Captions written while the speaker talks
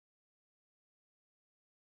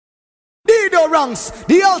Sido Ranks,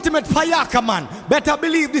 the ultimate payaka man. Better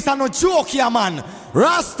believe this are no joke here, man.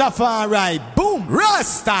 Rastafari, boom,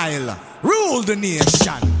 Rast style, rule the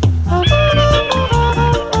nation.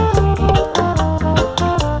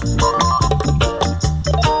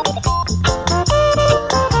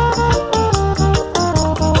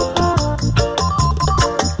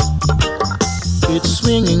 It's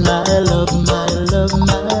swinging, my love, my love,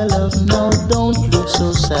 my love. Now don't look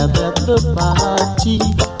so sad at the party.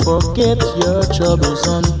 Forget your troubles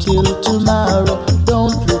until tomorrow.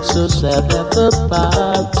 Don't look so sad at the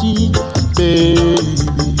party, baby.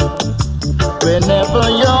 Whenever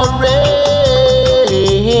you're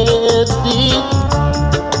ready,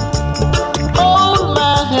 hold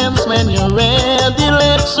my hands when you're ready.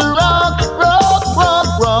 Let's rock, rock,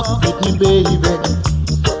 rock, rock with me, baby.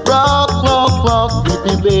 Rock, rock, rock with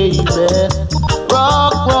me, baby.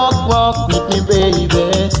 Rock, rock, rock with me,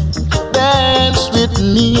 baby. Dance with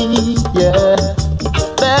me, yeah.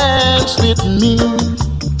 Dance with me.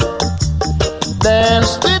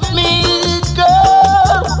 Dance with me,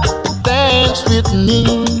 girl. Dance with me,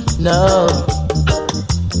 no.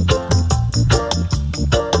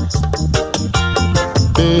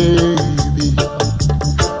 Baby,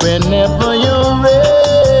 whenever you're ready,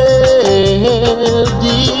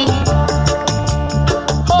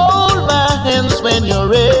 hold my hands when you're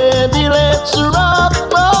ready. Let's rock,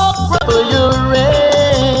 rock, rock. When you're ready,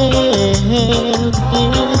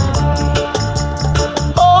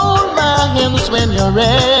 hold my hands when you're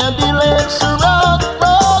ready. Let's rock,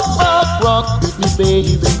 rock, rock, rock with me,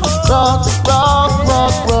 baby. Rock, rock,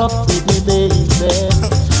 rock, rock with me, baby.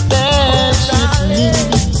 Dance with me.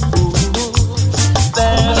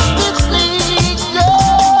 Dance with me, girl.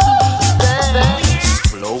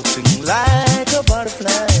 Floating like a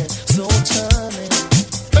butterfly, so charming.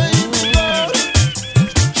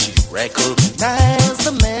 She recognized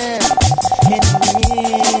the man in me.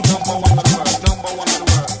 Number one of the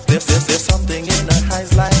world. There's something in her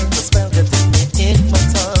eyes like a spell getting me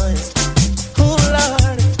hypnotized. Oh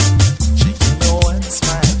Lord, she give me one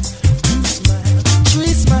smile, two smile,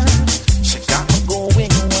 three smile. She got me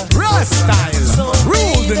going wild. Rast style, So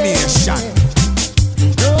rule the baby, nation.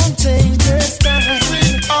 don't take your time.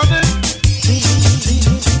 Tease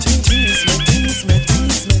me,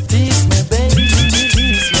 baby. Tease me, baby.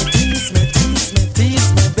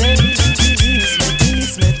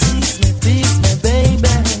 Tease me, baby.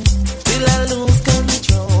 Till I lose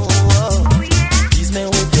control. Tease me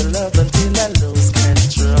with your love until I lose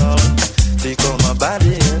control. Take all my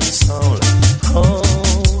body and soul. Oh,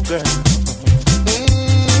 girl.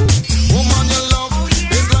 Woman, your love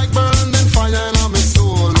is like burning fire in my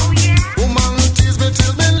soul. Woman, tease me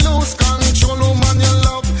till me lose control. Woman, your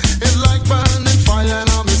love is like burning fire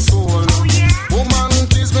in my soul. Woman,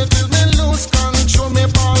 tease me till me lose control. Me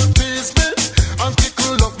ball tease me and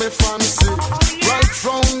tickle up me fancy. Right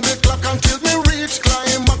round the clock until me reach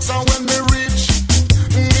climax. And when me reach,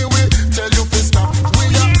 me will tell you to stop. We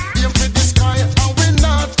are aim for the sky and we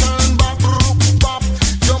not turn back. Rook bop,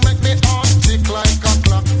 you make me heart tick like a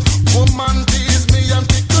clock. Woman, tease me and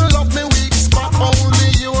tickle up me weak spot. Only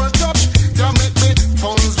your touch can make me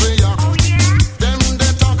pulse react. Them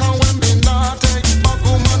they talk and when me not take back.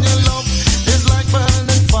 Woman, your love is like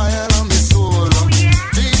burning fire on me soul.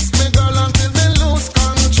 Tease me, girl, until me lose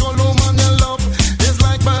control. Woman, your love is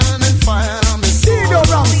like burning fire on me soul. Sido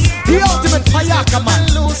Ranks, the ultimate payaka man.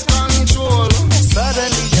 Lose control.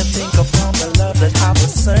 Suddenly I think of all the love that I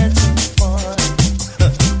was searching for.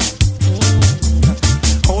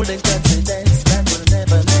 Holding confidence that will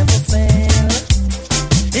never, never fail.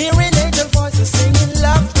 Hearing angel voices singing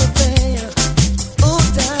love prevail. Oh,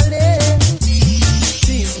 darling.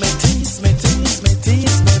 Tease me,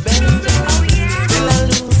 baby. Till I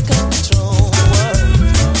lose control.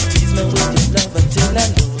 Tease me with your love until I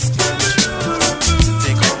lose control.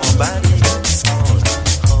 Take all my body and soul.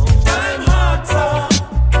 Oh. Time hotter,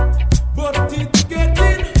 but it's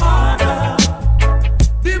getting harder.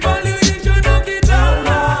 The valuation of the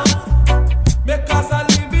dollar make us a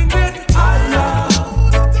living get higher.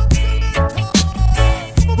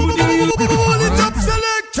 Pull it up,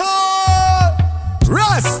 selector.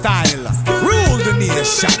 Rast style, rule the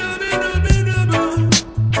nation.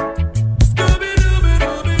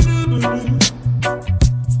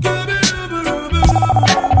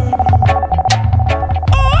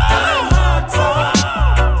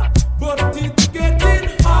 But it's getting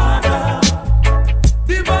harder.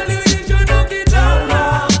 The valuation of the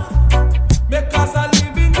dollar make us a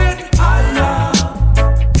living get higher.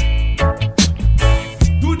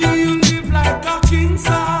 Today you live like a king,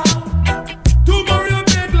 sir. Tomorrow you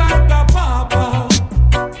beg like a papa.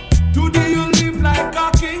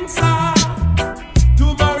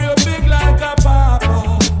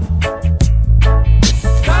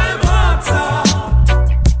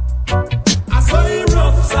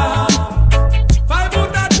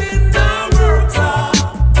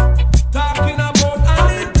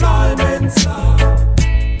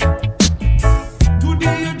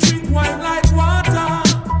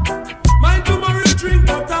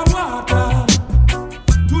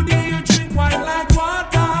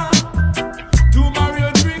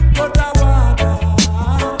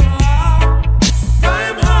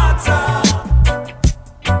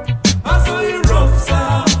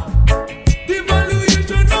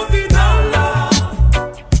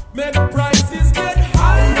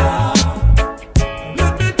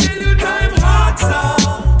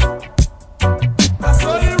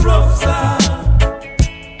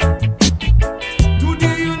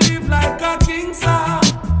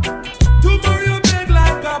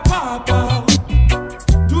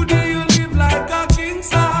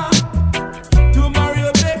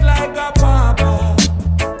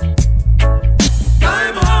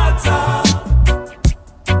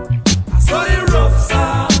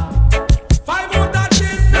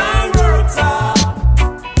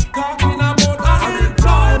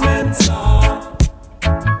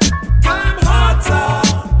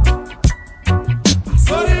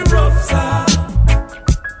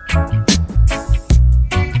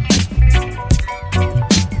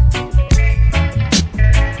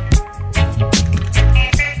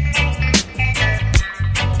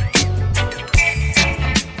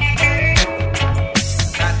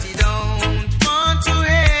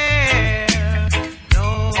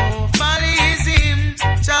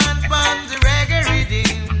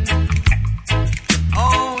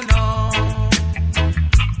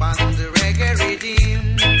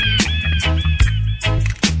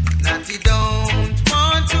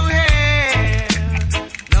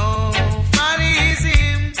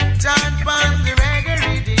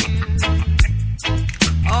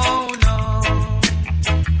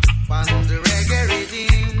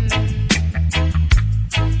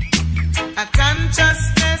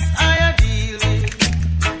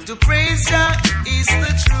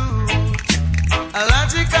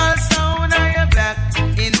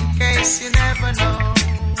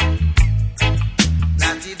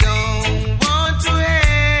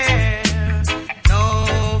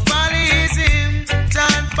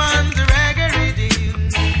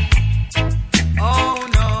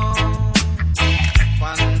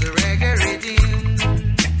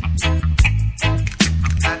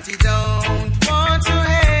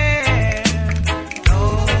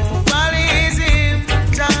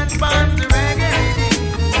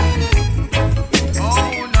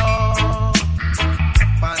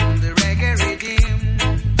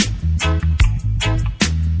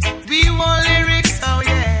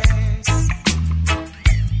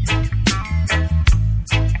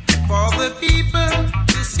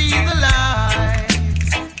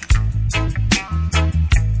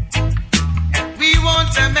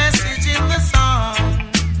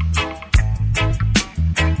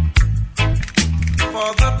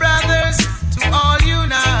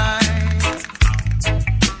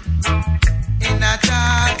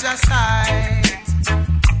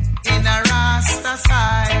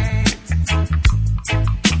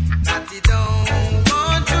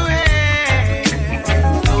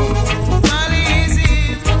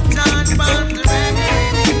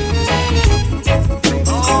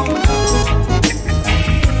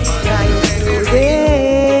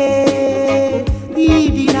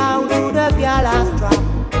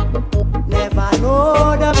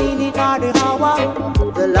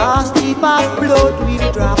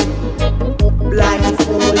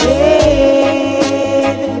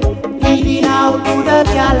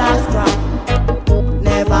 the calastron.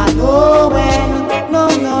 Never know when, no.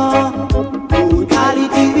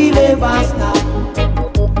 Brutality will ever stop.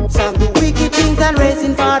 Some do wicked things and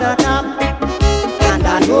racing for the top. And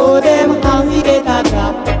I know them how we get a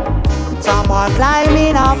drop. Some are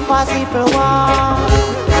climbing up a simple wall.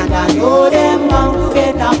 And I know them how to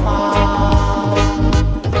get a fall.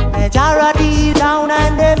 Majority down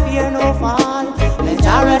and they fear no fall.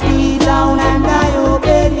 Majority down and I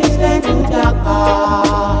obey listen to the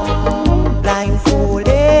call. Blindfolded,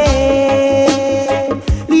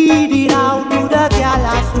 leading out to the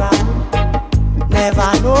calastron.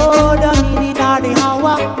 Never know the minute or the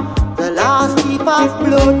hour, the last drip of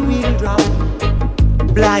blood will drop.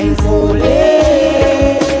 Blindfolded,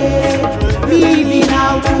 leading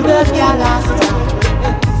out to the calastron.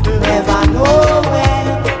 Never know when,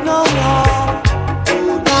 no.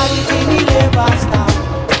 Brutality will never stop.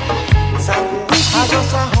 I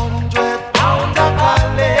just 100 pounds of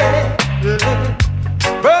Cali,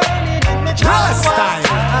 burning in me Rastyle,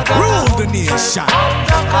 rule the nation.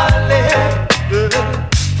 Pounds of Cali,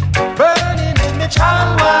 burning in me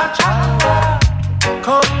chalwa.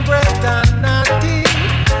 Come bread and natty,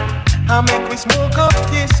 I make we smoke up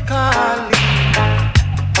this Cali.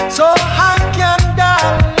 So I can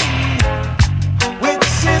dally with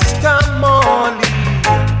Sister Molly.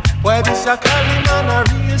 Why this a Cali man a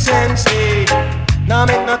real sensei? Now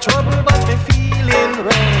make no trouble but me feeling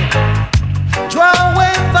red. Draw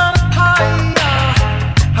away vampire,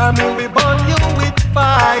 I mean we burn you with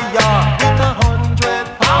fire. With 100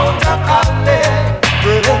 pounds of Cali,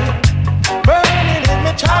 burning in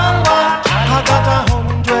me chalwa. I got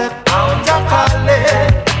 100 pounds of Cali,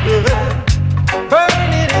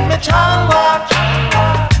 burning in me chalwa.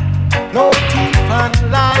 No thief and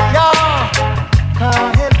liar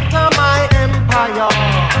can't enter my empire,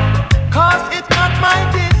 'cause it's not my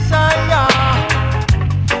desire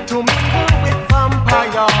to mingle with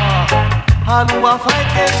vampire. And who a fight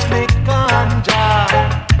against me ganja,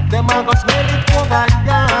 them a go smell it over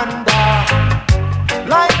yonder.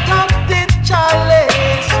 Light up the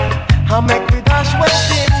chalice, I make me dash with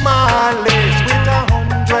the malice. With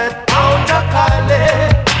 100 pounds of Cali,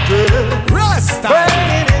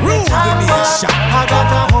 Rastyle, rule the nation. I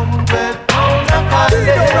got 100 pounds of Cali.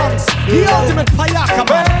 The ultimate payaka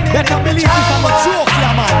man. Better believe this I'm a joke,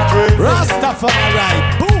 yeah man. Rastafari,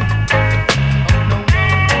 boom.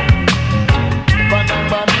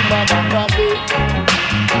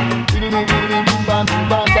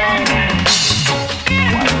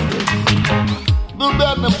 The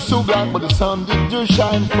bed I'm so black, but the sun did just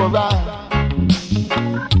shine for I.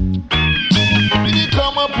 When you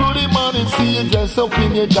come up pretty morning, see you dress up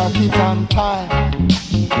in your jacket and tie.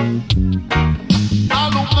 I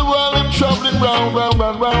look the world, I'm traveling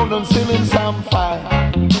round and singing some fire.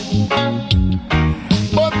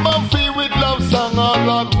 But my favorite love song, oh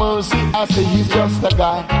Lord mercy, I say he's just a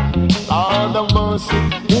guy. Lord of mercy,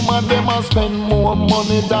 woman they must spend more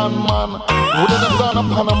money than man. Wouldn't have gone to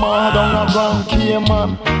Panama, down a Grand Cayman.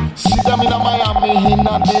 See them in a Miami, in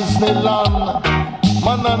a Disneyland.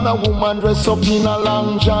 Man and a woman dress up in a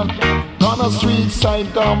long john. On a street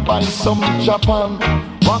side, gone by some Japan.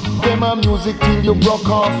 Rock them a music till you broke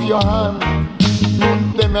off your hand.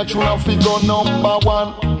 Put them a tune and figure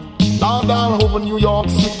 #1. Down over New York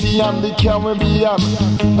City and the Caribbean.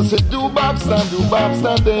 I said do babs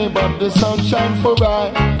and day, but the sunshine for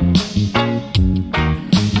I.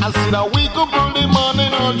 I said I wake up early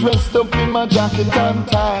morning all dressed up in my jacket and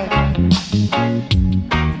tie.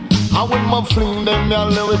 And when my fling them your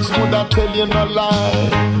lyrics would I tell you no lie.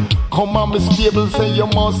 Come on, Miss Stable, say you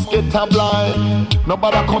must get a blind.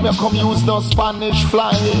 Nobody come use no Spanish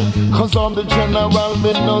fly. 'Cause I'm the general,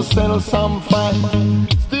 me no sell some fine.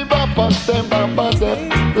 Step up and step,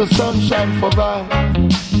 the sunshine for right.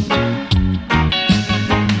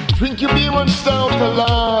 Drink your beer and stout a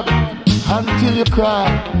lot until you cry.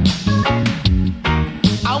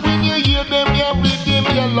 And when you hear them, you read them,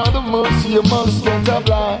 you Lord of mercy, you must get a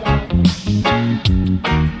blind.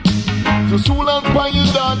 To soon and by your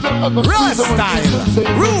daughter, Rastyle,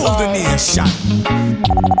 rule the nation.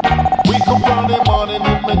 Wake up early morning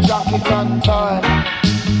in my jacket and tie.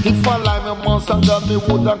 If I lie, me must and God me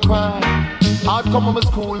woulda cry. I'd come to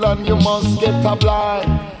school and you must get a blind.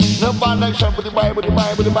 No connection with the Bible.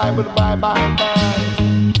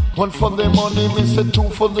 One for the money, me say two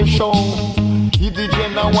for the show. He DJ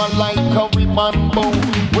now one like curry mambo.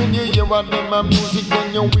 When you hear a name of music,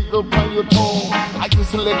 then you wiggle on your toe. I just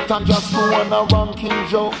select and just go on a ranking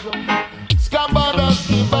joke. Scabada,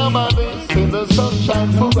 say the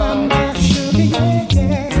sunshine for right.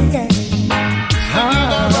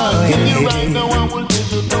 Right now I will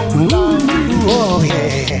give you no lie.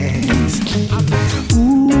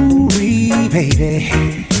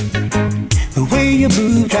 baby. The way you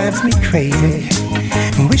move drives me crazy.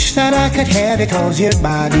 Wish that I could have it, cause your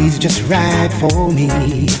body's just right for me.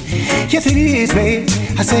 Yes it is, babe.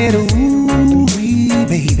 I said, ooh,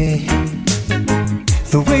 baby.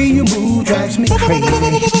 The way you move drives me crazy.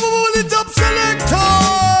 Pull it up, selector.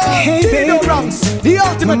 Hey, baby. The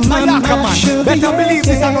ultimate Mayaka man. Better believe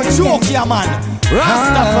this, I'm not joking, yeah, man.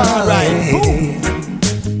 Rastafari, boom.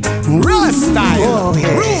 Rastyle,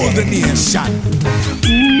 rule the nation.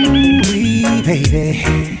 Ooh,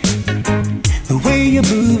 baby. The way you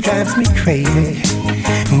move drives me crazy.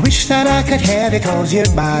 Wish that I could have it, cause your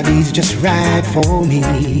body's just right for me.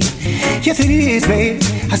 Yes it is, babe.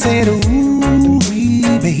 I said, ooh,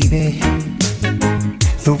 baby.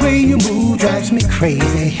 The way you move drives me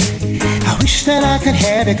crazy. I wish that I could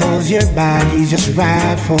have it, cause your body's just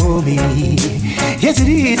right for me. Yes it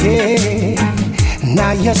is, yeah.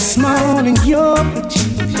 Now you're small and you're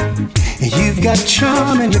petite. You've got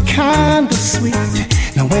charm and you're kinda sweet.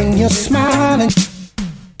 Now when you're smiling,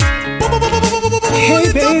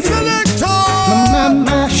 hey baby,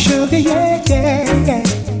 my sugar, yeah, yeah, yeah.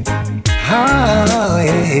 Oh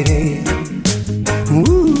yeah,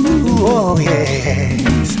 ooh, oh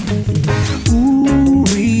yes. Ooh,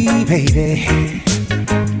 baby,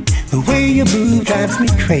 the way you move drives me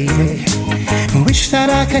crazy. Wish that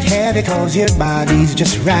I could have it, cause your body's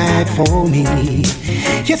just right for me.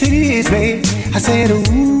 Yes it is, babe. I said,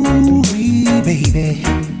 ooh, baby.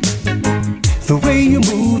 The way you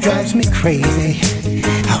move drives me crazy.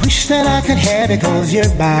 I wish that I could have it, cause your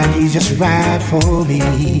body's just right for me.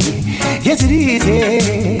 Yes it is,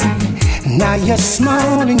 yeah. Now you're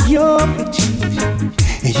small and you're petite.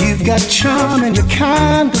 You've got charm and you're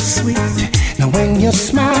kinda sweet. Now when you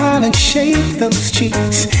smile and shake those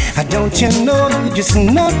cheeks, don't you know you just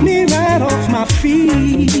knock me right off my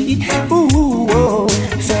feet. Ooh, oh.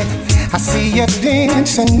 Say, I see you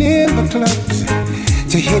dancing in the clubs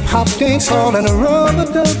to hip-hop dance all in a rubber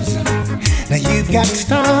dubs. Now you've got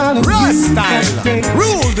style and you've got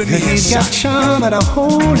grace. You've got charm and a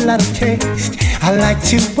whole lot of taste. I like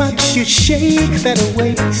to watch you shake that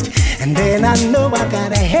waist, and then I know I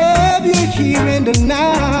gotta have you here and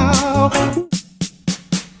now. Ooh,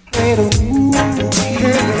 baby,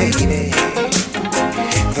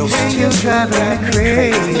 the way you drive me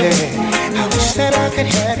crazy. I wish that I could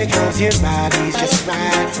have it, cause your body's just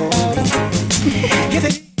right for me.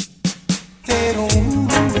 Yeah, ooh,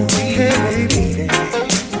 baby,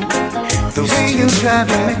 the way you drive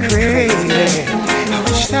me crazy. I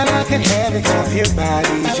wish that I could have it, cause your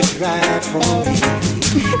body's just right for me.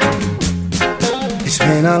 It's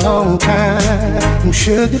been a long time,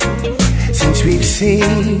 sugar, since we've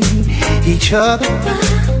seen each other.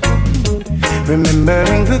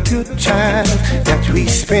 Remembering the good times that we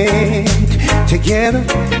spent together,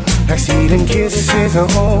 like stealing kisses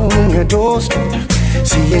on your doorstep,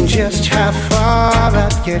 seeing just how far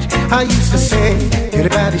I'd get. I used to say, your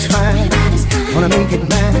body's fine, wanna make it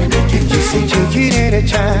mine. You say take it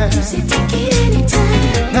anytime.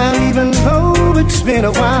 Now even though it's been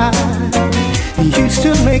a while, you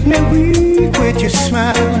still make me weak with your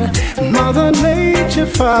smile. Mother Nature,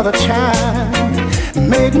 Father Child,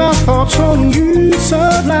 made my thoughts on you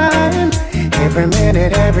sublime. Every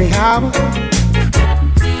minute, every hour,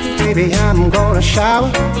 baby, I'm gonna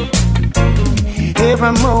shower.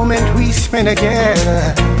 Every moment we spend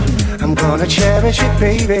together, I'm gonna cherish it,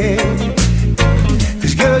 baby.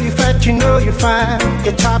 Cause girl, you're fat, you know you're fine.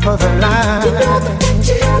 You're top of the line. You know the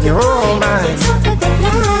picture, you're all mine.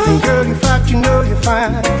 And girl, you're fat, you know you're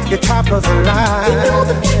fine. You're top of the line. You know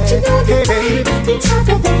the picture, hey baby, you're top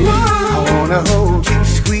of the line. I wanna hold you,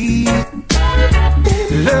 squeeze,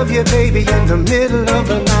 love you, baby, in the middle of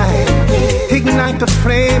the night. Ignite the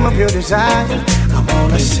flame of your desire. I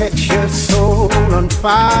wanna set your soul on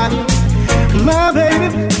fire, my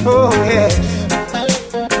baby, oh yes.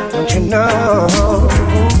 Don't you know,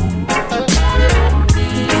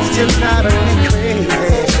 still driving me crazy.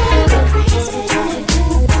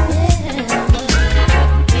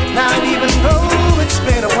 Now even though it's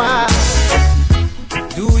been a while,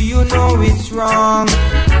 do you know it's wrong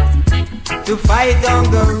to fight down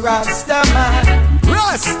the Rasta man?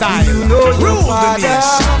 Rasta, you know your rule father, the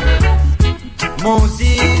nation.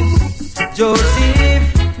 Moses, Joseph,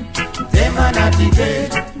 them are not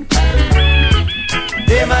dead.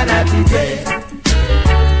 Them are not dead.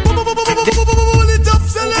 Pull it up,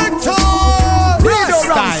 selector.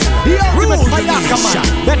 Rasta, the ultimate Mayaka man.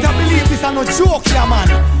 Better believe this are no joke, yeah man.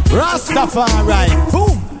 Rastafari,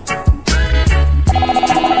 boom.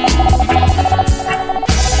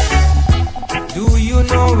 Do you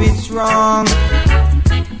know it's wrong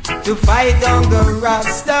to fight down the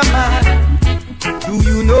Rasta man? Do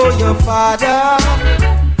you know your father?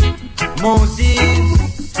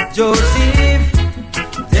 Moses, Joseph,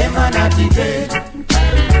 them are not dead.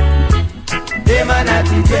 Them are not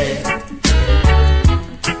dead.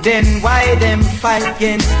 Then why them fight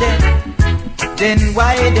against them? Then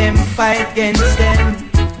why them fight against them?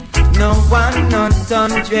 No one not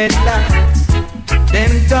turn dreadlocks.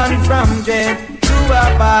 Them turn from dread to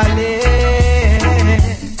a ballet.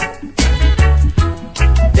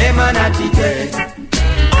 Them are not dead.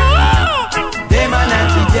 Them are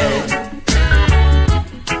not dead.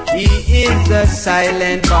 He is the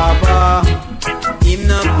silent barber. Him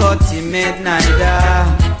no cut him head neither.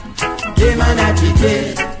 Them are not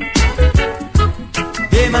dead.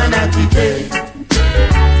 Them are not dead.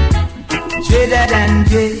 Dreader than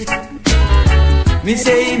dread. Me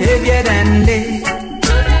say him heavier than lead.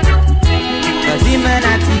 Cause him a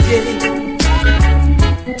natty dead.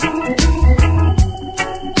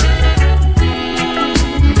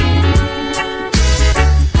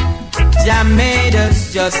 Jah made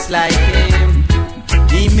us just like him.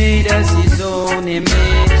 He made us his own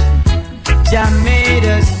image. Jah made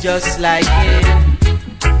us just like him.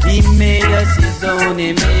 He made us his own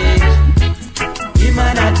image. Him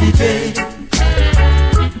a natty dead.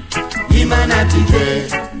 Him a natty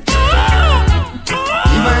dead.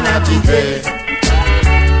 Him a natty dead.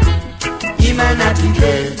 Him a natty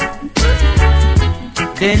dead.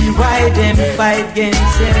 Then why them fight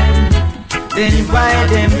against him? Then why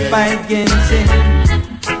them fight against him?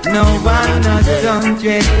 No one has done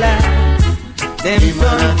dreadlocks. Them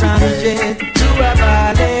done from dread to a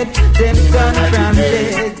ballet. Them done from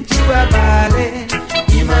dread to a ballet.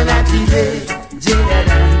 Him a natty dead, dreader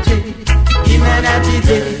than dread. Him a natty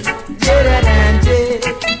dead, dreader than dread.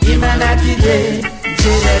 Him a natty dead,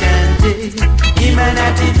 dreader than dread. Him a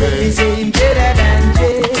natty dead, he say him dreader than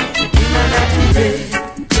dread. Him a natty dead.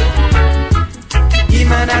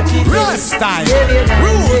 Rastyle,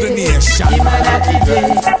 rule the nation.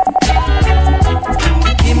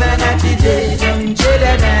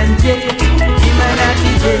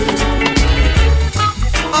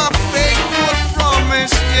 A faithful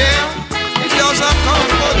promise, yeah. It doesn't come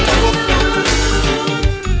but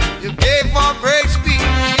you gave a great speech,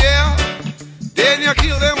 yeah. Then you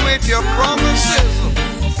kill them with your promises.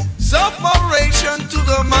 Separation to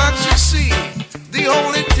the max, you see. The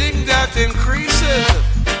only thing that increases.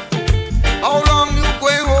 How long you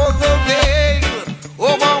going hold the veil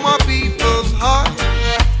over my people's heart?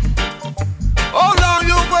 How long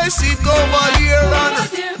you going sit over here and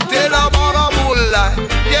tell about a moonlight?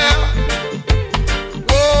 Yeah.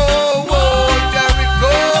 Whoa, whoa, there we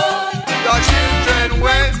go. The children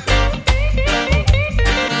went.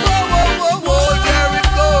 Whoa, whoa, whoa, whoa, there we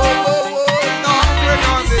go. Whoa, whoa, now we're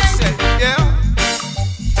on this set, yeah.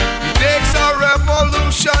 It takes a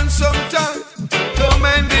revolution sometimes to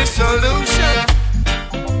mend this solution.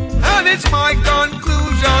 And it's my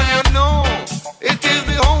conclusion, you know, it is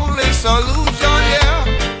the only solution, yeah.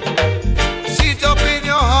 Sit up in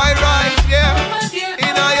your high rise, yeah.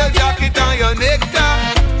 In your jacket and your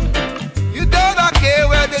necktie. You don't care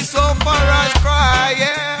where they so far as cry,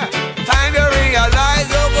 yeah. Time to realize,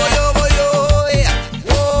 yo, yeah.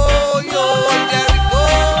 Whoa, yo, there we go.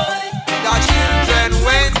 The children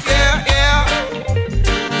went there, yeah.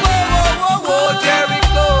 Whoa, there we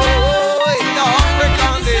go. The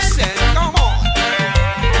African descent, come on.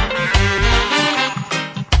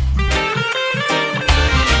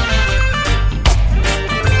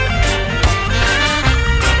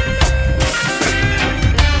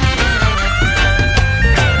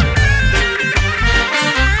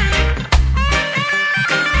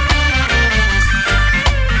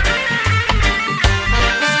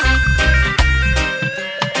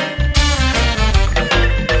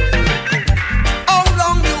 How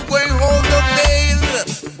long you going hold the veil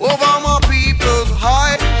over my people's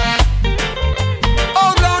heart?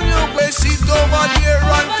 How long you going sit over there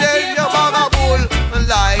and tell your vagabond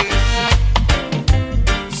lies?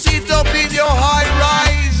 Sit up in your high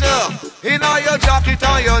rise, in your jacket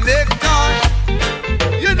and your necktie.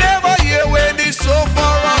 You never hear when they so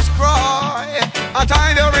far as cry. A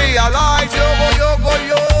time to realize, yo,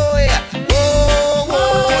 yeah.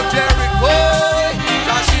 Whoa, Jericho.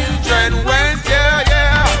 The children went,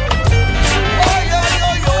 yeah. Oh, yo,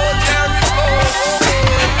 Jericho.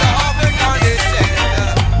 The African descent.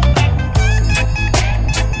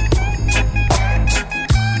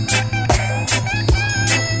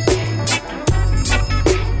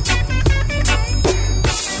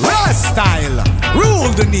 Rastyle,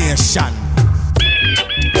 rule the nation.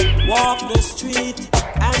 Walk the street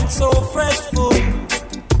and so fretful.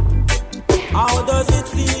 How does it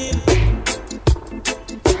feel?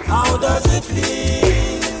 How does it feel?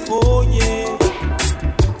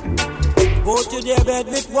 to their bed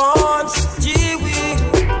with once. Gee, we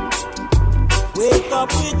wake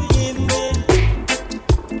up with evening.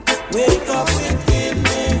 Wake up with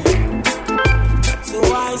evening. So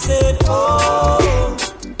I said, oh,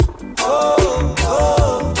 oh,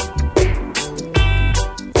 oh.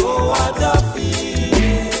 Oh, what a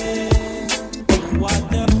feeling.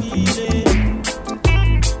 What a feeling.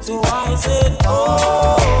 So I said,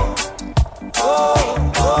 oh,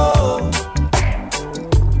 oh, oh.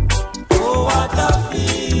 Oh, what a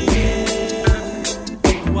feeling.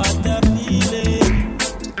 What a feeling.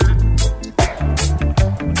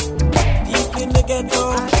 Deep in the ghetto,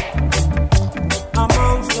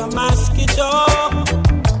 amongst the mosquito,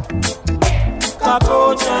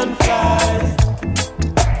 cockroach and flies,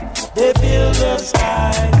 they fill the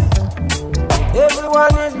skies.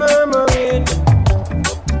 Everyone is murmuring,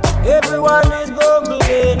 everyone is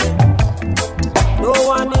googling, no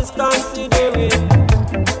one is considering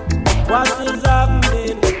what is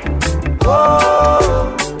happening.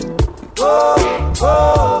 Oh, oh,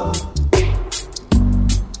 oh,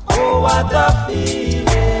 oh, what a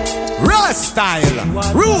feeling. Raw style,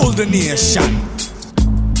 rule the nation.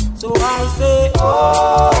 So I say,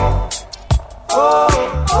 oh,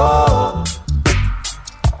 oh, oh,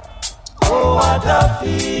 oh, what a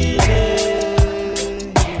feeling,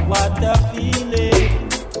 what a feeling.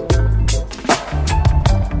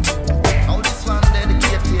 Now this one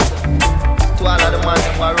dedicated to all of the man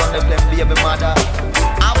who are run the blame baby mother.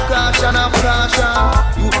 Have caution,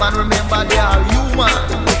 you man remember they are human.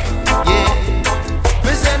 Yeah,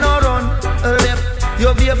 me say no run, left,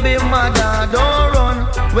 your baby mother, don't run.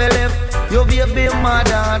 Well left, your baby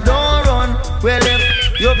mother, don't run. Well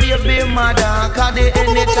left, your baby mother, cause the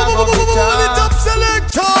end it a go bitter.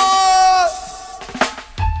 Selector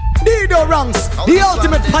Dido Ranks, the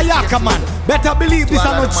ultimate payaka man. Better believe this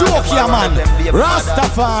are no joke here, man.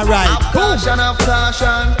 Rastafari, Have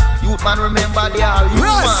caution, youth man remember they are human.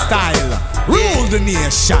 Rastyle, rule the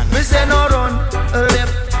nation. Me say no run,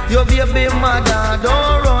 left, your baby mother,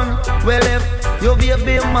 don't run. Well left, your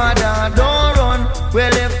baby mother, don't run.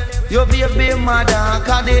 Well left, your baby mother,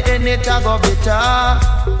 cause the end it a go bitter.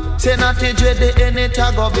 Say not to dread the end it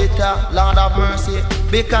a go bitter. Lord of mercy,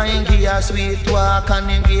 because him give a sweet walk and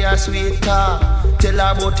him give a sweet car. Tell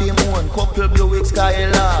her about him own couple Buick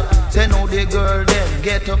Skylark. Say now the girl then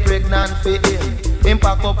get her pregnant for him. Him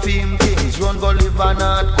pack up for him things, run go live on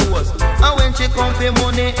North Coast. And when she come for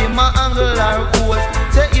money, him a angle her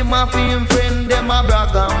coast. Say him a for him friend, them a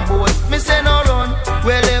brag and boast. Me say no run,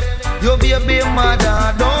 well left, your baby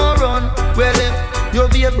mother, don't run. Well left, your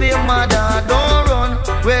baby mother, don't run.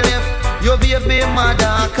 Well left, your baby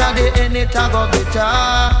mother, cause the end it a go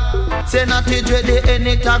bitter. Say not to dread the end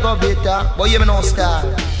it a go bitter. But you me no star.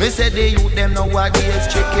 Me say the youth them nowadays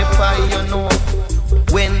check if you know.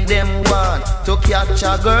 When them want to catch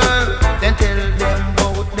a girl, then tell them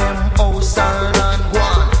about them house and land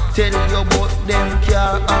one. Tell you about them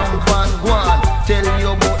car and van one. Tell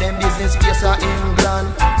you about them business space in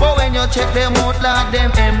England. But when you check them out like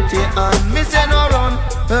them empty and me say no run,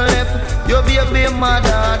 left, your baby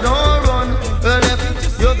mother don't run.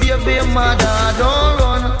 Left, your baby mother don't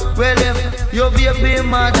run. Well left, your baby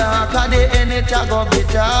mother, cause the end it a go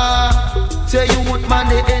bitter. Say you would man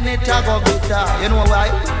the end it a go bitter. You know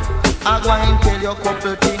why? I go and tell you a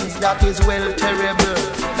couple things that is well terrible.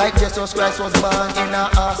 Like Jesus Christ was born in a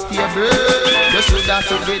stable. You should have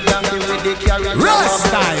to be donkey with the carriage.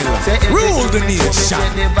 Rastyle, rule the nation. Say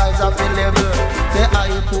the vibes are feel level. Say I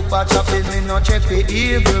put a chop in me no check for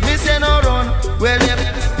evil. Me say no run. Well if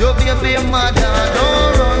your baby mother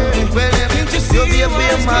don't run. Well if your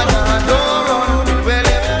baby mother don't run. Well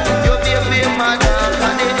if your baby mother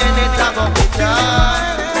can the end it a go bitter.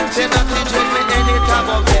 Say not to check me end it a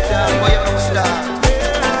go bitter. Boy you don't stop.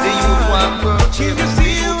 The youth want purchase, the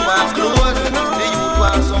youth want clothes, the youth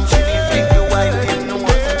want some shit. Think your wife didn't know.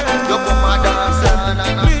 You come a dance and I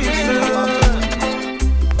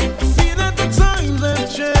see that the times have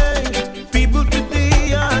changed. People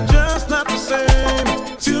today are just not the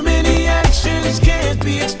same. Too many actions can't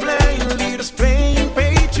be explained. Leaders playing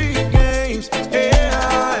patriot games.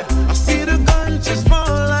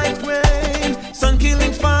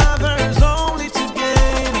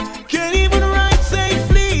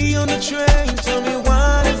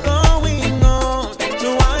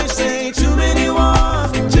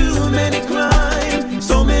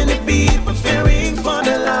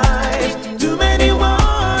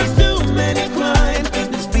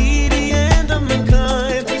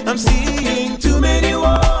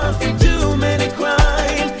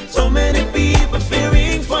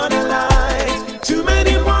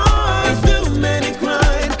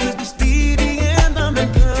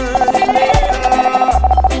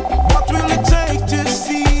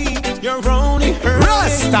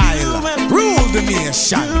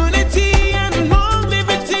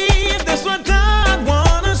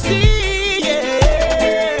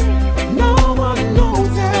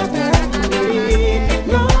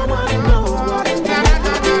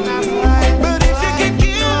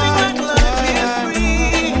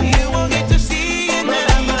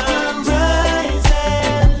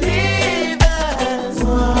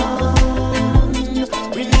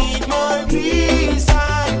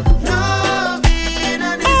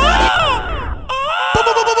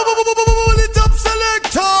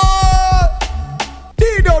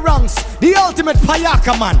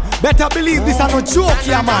 Payaka, man. Better believe this ain't no joke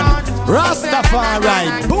here, man.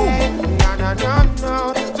 Rastafari, boom.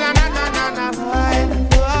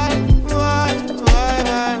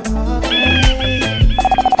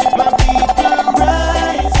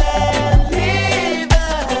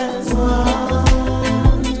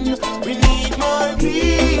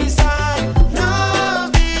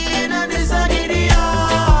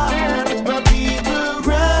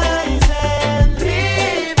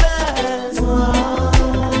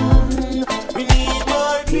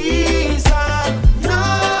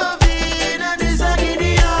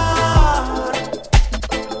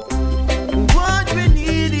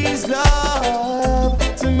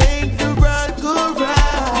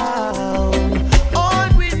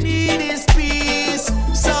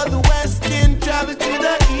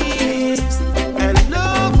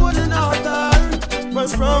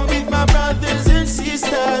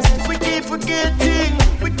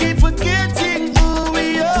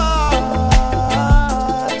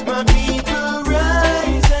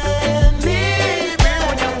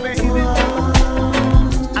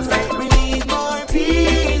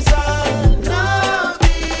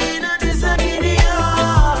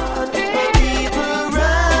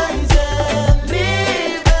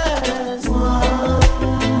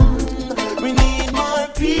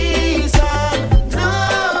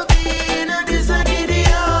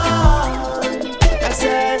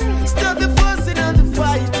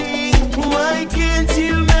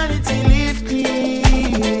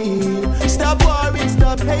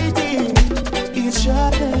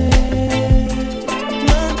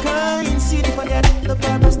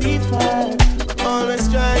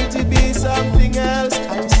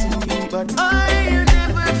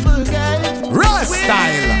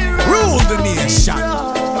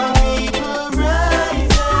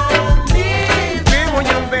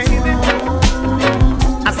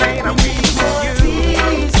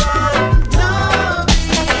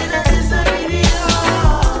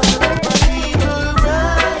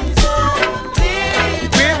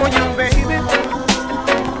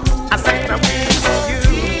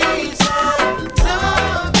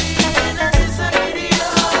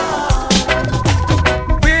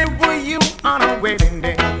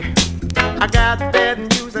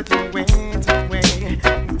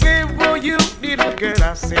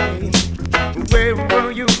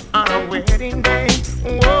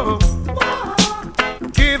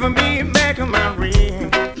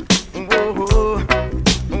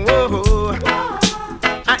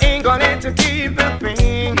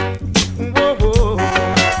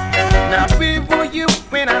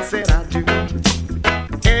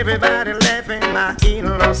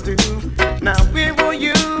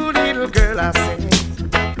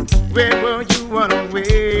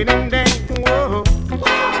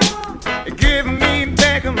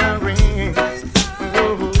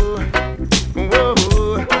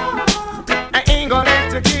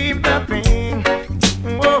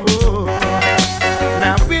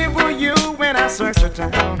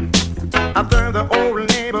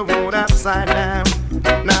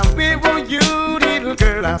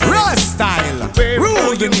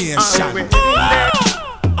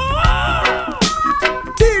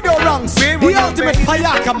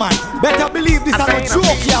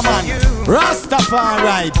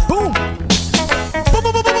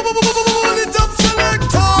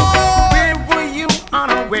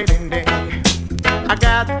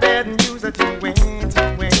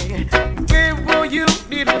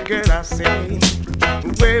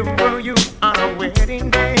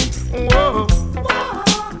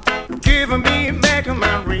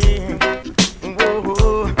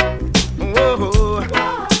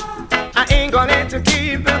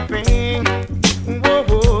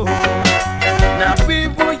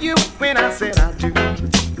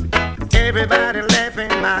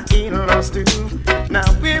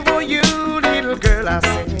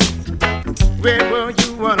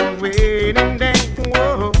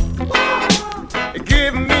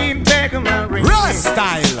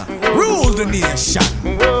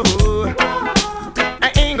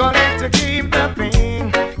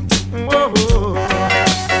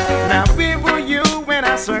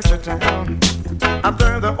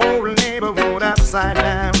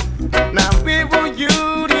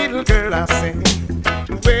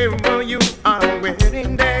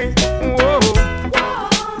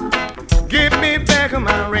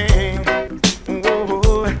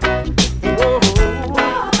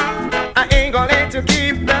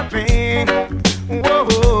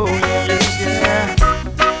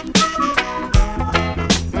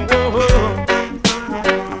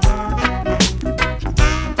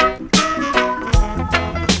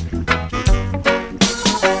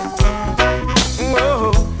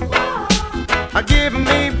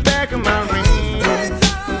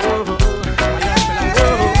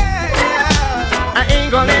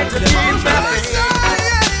 to keep happy.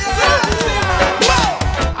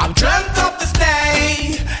 I've dreamt of this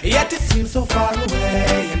day, yet it seems so far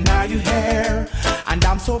away. And now you're here, and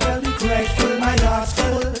I'm so very grateful. My heart's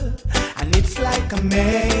full, and it's like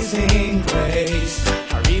amazing grace.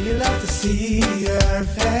 I really love to see your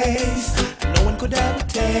face. No one could ever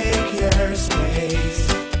take your space.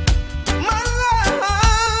 My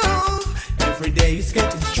love, every day is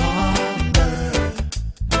getting stronger,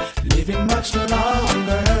 living much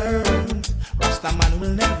longer. Rastaman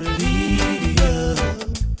will never leave you.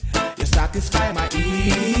 You satisfy my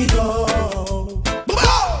ego. Go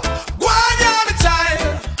on, you're the child.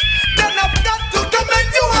 Then I've got to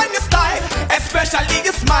commend you on your style, especially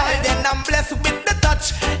your smile. Then I'm blessed with the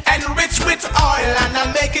touch, enriched with oil, and I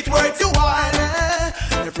make it worth your while.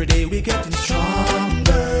 Every day we're getting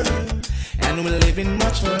stronger, and we're living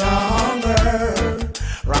much longer.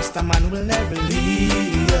 Rastaman will never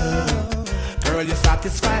leave you. Girl, you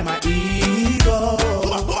satisfy my ego.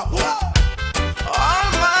 All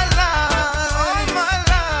my life,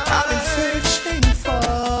 I've been searching for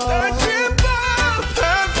the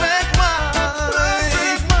perfect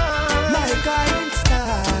wife, my guiding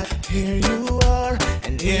star. Here you are,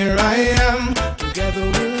 and here I am. Together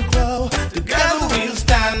we'll grow, together we'll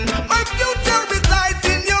stand. My future resides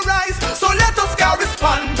in your eyes, so let us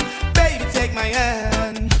correspond. Baby, take my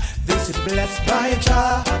hand. This is blessed by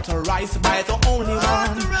Jah, authorized by the only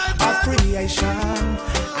one of creation,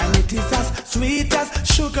 and it is as sweet as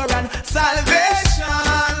sugar and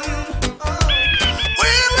salvation.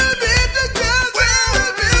 We will be together,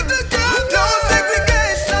 no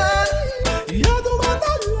segregation. You're the one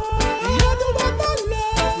I love, you're the one I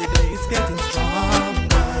love. Every day is getting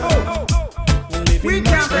stronger. We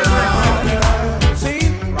can't take it. See,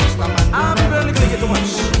 I'm really gonna get too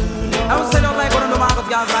much. I was saying like one of the Marcus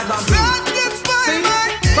guys right on me. See,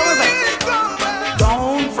 so I say,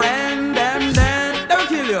 don't friend them, then they'll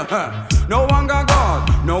kill you. No one got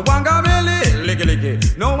God, no one got Billy, licky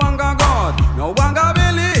licky. No one got God, no one got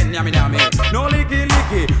Billy, nyami nyami. No licky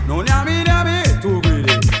licky, no nyami nyami, too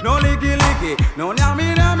greedy. No licky licky, no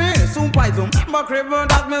nyami nyami, soon poison. But river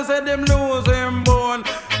that me say them lose him bone.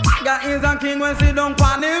 God is a king when sit down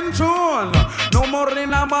on him throne. No more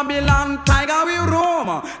in a Babylon, tiger will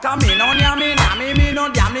roam. Come in on yami nyami, me no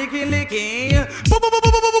yam licky licky.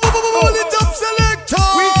 Hold it up, selector.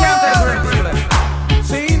 We can't take it.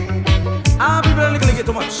 See, I'm really gonna get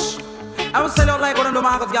too much. I will sell out like one of the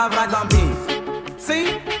Marcus guys right on peace.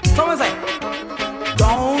 See, someone say,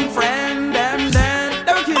 don't friend them, then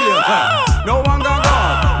they will kill you. No one got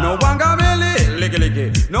God, no one got Billy, licky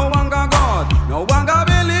licky. No one got God, no one got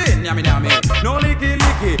Billy, nyami nyami. No licky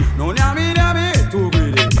licky, no nyami nyami, too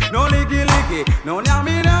greedy. No licky licky, no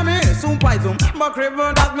nyami nyami, soon poison. But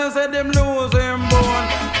river that me say them lose him bone.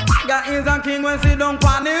 God is a king when sit down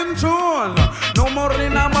on him throne. No more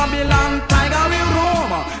in a Babylon, tiger will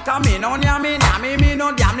roam. Come in on yami nyami, me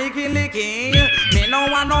no damn licky licky. Me no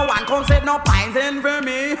one come set no pines in for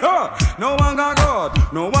me. No one got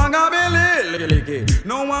God, no one got Billy, licky licky.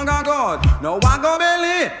 No one got God, no one got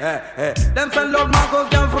Billy. Them sell Lord Marcus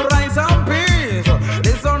can fry some peace.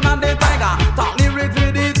 This one and the tiger, talk lyrics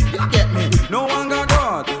with this, you get me. No one got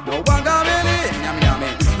God, no one got Billy, yummy yummy.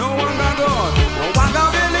 No one got God, no one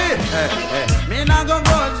got Billy. Me not go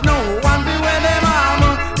grudge no one be where them are.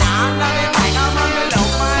 Nah, nah, the tiger man will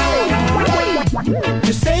love my own.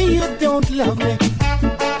 You say you don't love me.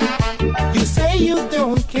 You say you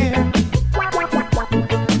don't care.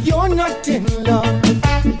 You're not in love.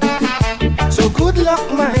 So good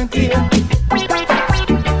luck, my dear.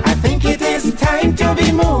 I think it is time to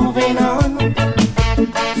be moving on.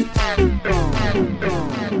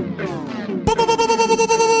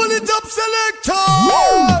 Hold it up, selector.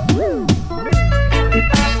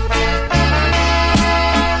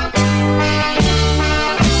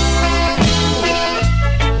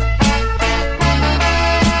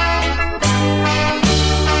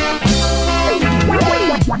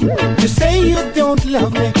 You say you don't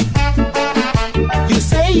love me. You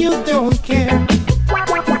say you don't care.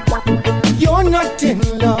 You're not in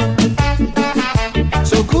love.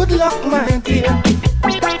 So good luck, my dear.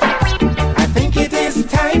 I think it is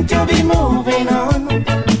time to be moving on.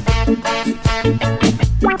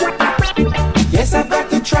 Yes, I've got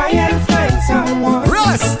to try and find someone.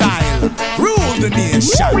 Rastyle, rule the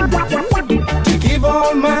nation. To give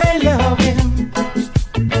all my loving,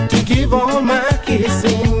 to give all my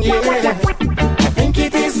kissing, yeah. I think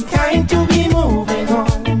it is time to be moving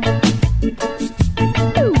on.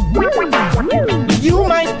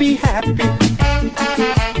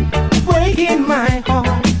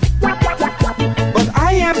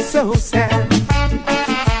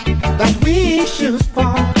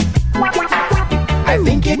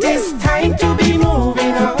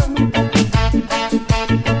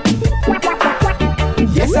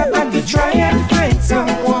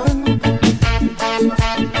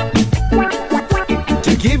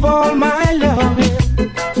 all my loving,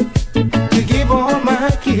 to give all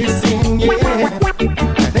my kissing, yeah.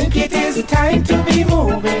 I think it is time to be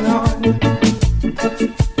moving on.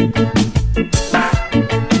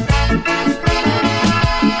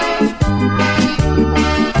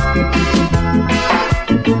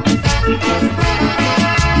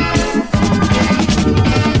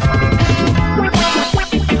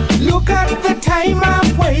 Look at the time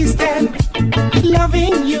I've wasted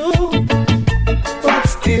loving you, but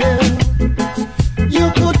still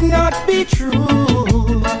you could not be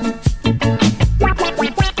true.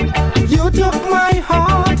 You took my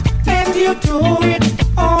heart and you tore it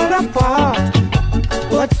all apart,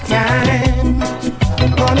 but time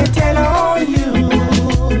gonna tell on you.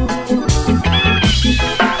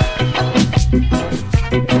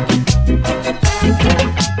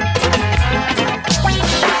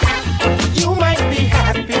 You might be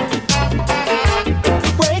happy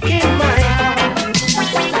breaking my heart.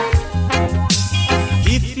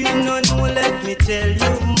 If you don't know, let me tell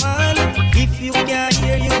you, man. If you can't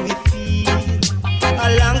hear, you will feel. A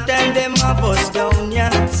long time them a bust down ya.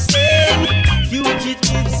 Same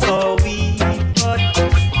fugitives are we, but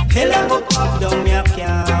hell I go pop down ya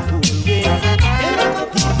can't hold it. It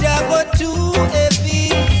a go too heavy.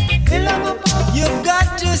 You've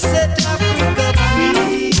got to set Africa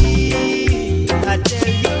free. I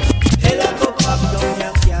tell you, hell I go pop down ya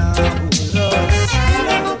can't hold us.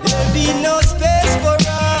 There'll be no space for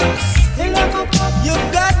us. You've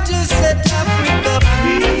got to set Africa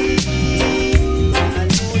free. I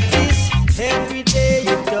notice every day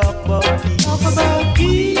you talk about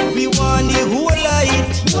peace. We want the whole of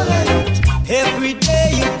it. Every day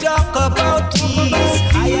you talk about peace.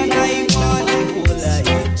 I and I want the whole of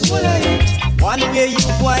it. One way you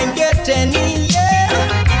go and get any,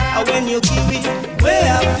 yeah. And when you give it, where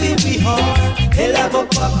I feel we home. Hell I go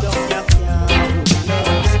pop down your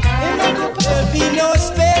there'll be no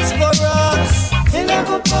space for us.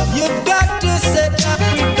 You've got to set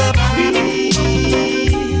Africa free.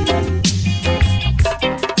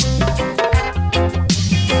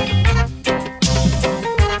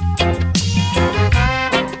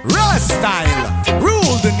 Ross style,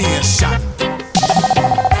 rule the nation.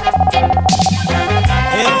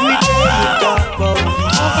 Every day you talk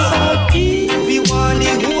about peace. We want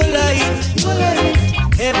the whole of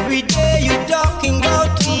it. Every day you talking about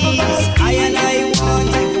peace. I and I want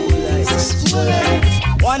the whole of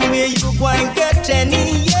it. One way you go and get any,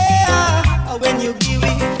 yeah. And when you give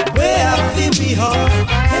it, where I feel we home.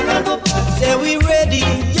 Say we ready,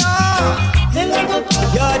 yeah.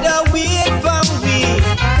 You're the wait from we.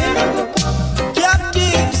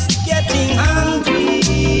 Captives getting hungry.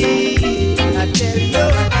 I tell you,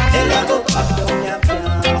 hell I go pop down your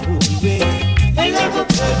can't way.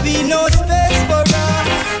 There'll be no space for us.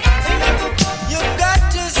 You've got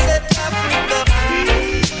to set Africa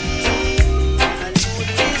free. I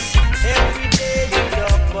notice every day you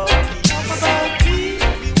talk about peace.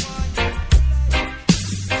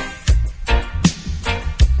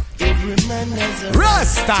 Every man has a Ross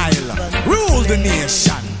style, rule the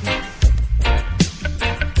nation.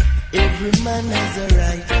 Every man has a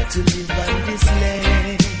right to live on this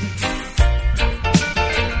land.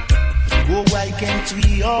 Oh, why can't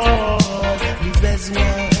we all live as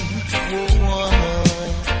one?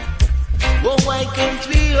 Oh, why can't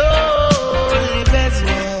we all live as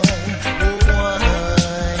one?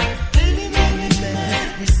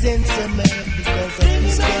 We send some man because of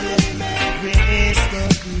his color, race, or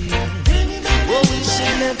creed. Oh, we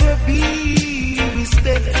should never be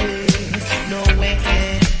respected, no way.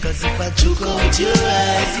 Cause if I juke out your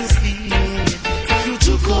eyes, you see it. If you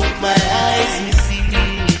juke out my eyes, you see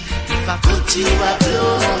it. If I cut you, I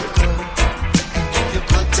blood come. If you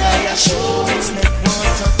cut your shows, make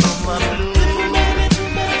water from my blood.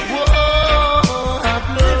 Whoa, I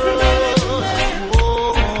blood. Whoa,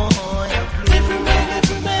 I blood.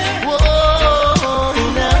 Whoa,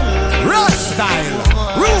 Ross style,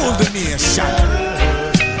 rule the nation.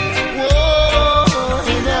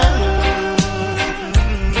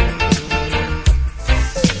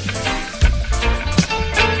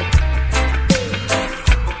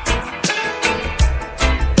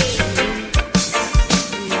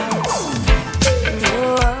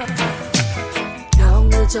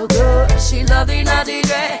 Little girl, she love the naughty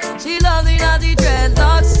dread. She love the naughty dread.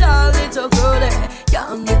 Lots of little girl,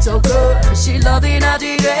 young little girl. She love the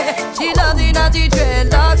naughty dread. She love the naughty dread.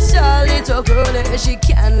 Lots of little girl. She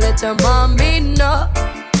can't let her mommy know,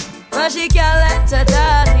 but she can't let her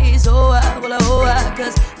daddies. Oh,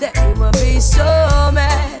 cause they will be so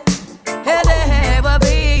mad, and they will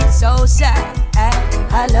be so sad.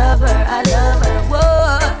 I love her,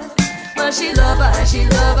 whoa. But she love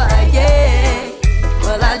her, yeah.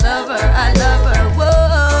 Well, I love her,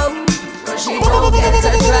 whoa. But she don't get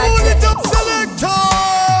attracted.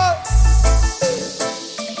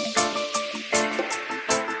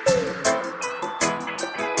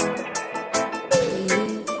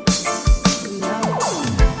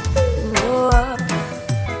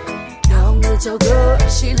 Little girl,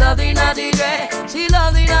 she love the naughty dread. She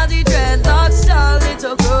love the naughty dread. Lost a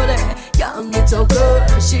little girl, young little girl.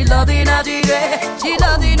 She love the naughty dread. She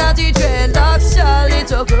love the naughty dread. Lost a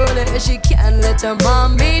little girl, she can't let her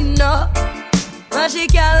mommy know, but she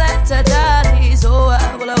can't let her daddy's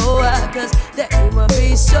cause they will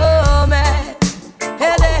be so mad,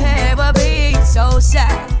 and they will be so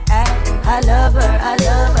sad. I love her,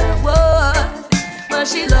 whoa. But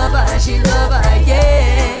she love her,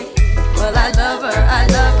 yeah. Well, I love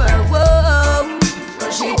her, whoa.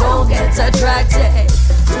 But she don't get attracted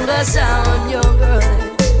to the sound, young girl.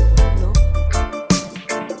 No.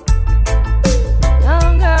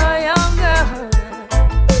 Young girl.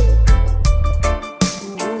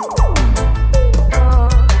 Oh.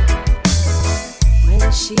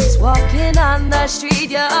 When she's walking on the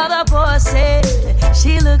street, your other pussy,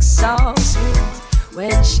 she looks so sweet.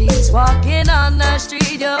 When she's walking on the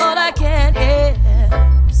street, your other can't hear.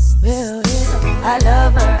 Well, yeah. I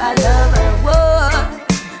love her, whoa.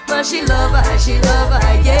 But she love her,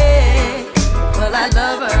 yeah. Well, I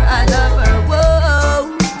love her,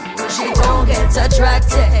 whoa. But she don't get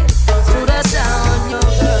attracted to the sound,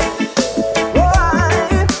 young girl.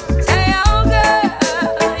 Say, young girl,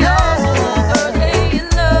 they in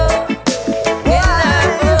love.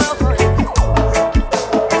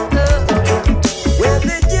 Well,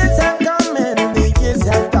 the years have come and the years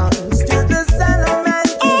have gone. Still the Solomon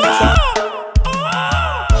keeps on.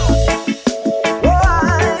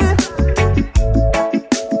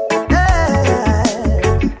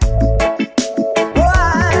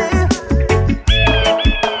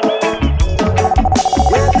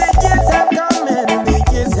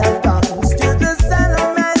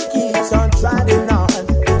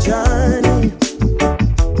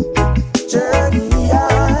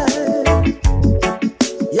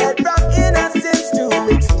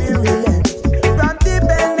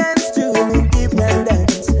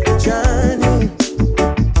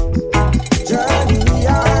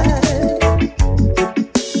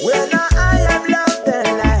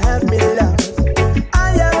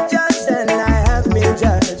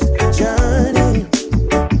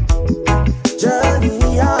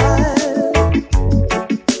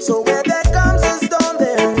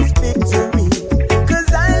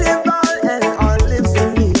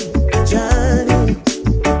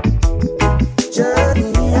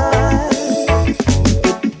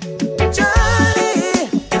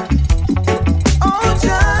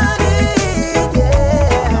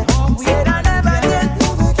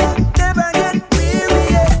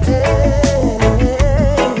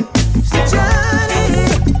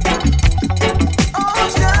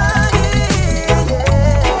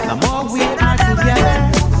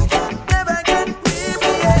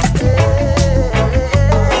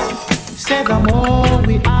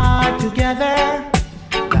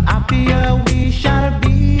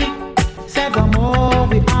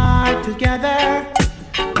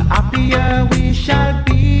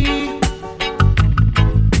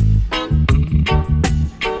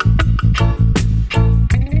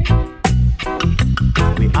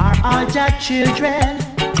 Children,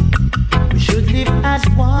 we should live as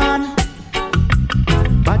one,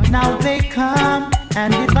 but now they come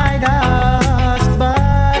and divide us.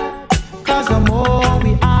 But cause the more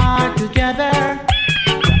we are together,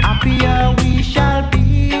 the happier we shall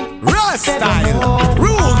be. Rastyle,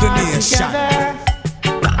 rule the nation. Together,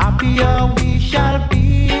 the happier we shall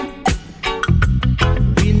be.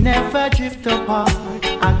 We never drift apart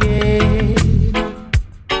again.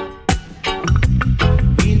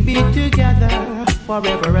 Together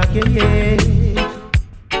forever again,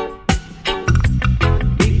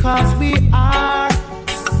 because we are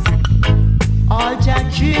all Jah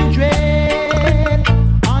children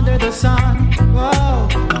under the sun. Oh,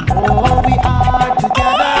 the more we are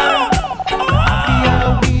together, the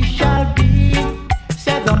happier we shall be.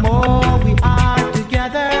 Said the more we are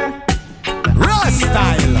together,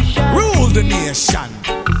 Rastyle, rule the nation.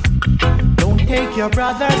 Don't take your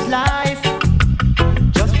brother's life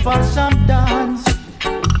for some dance,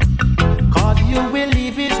 cause you will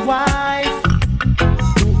leave his wife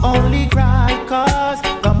to only cry. Cause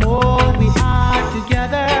the more we are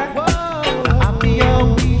together, the happier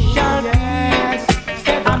we shall be.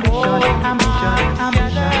 Say the more we are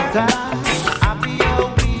together, the happier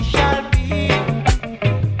we shall be.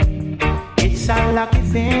 It's a lucky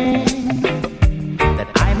thing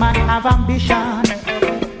have ambition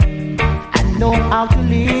and know how to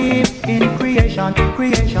live in creation,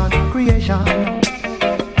 creation, creation.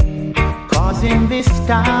 Cause in this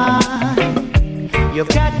time, you've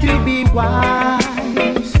got to be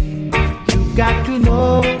wise. You've got to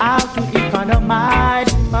know how to economize.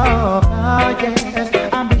 Oh, yes.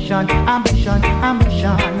 Ambition, ambition,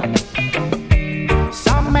 ambition.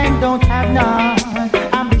 Some men don't have none.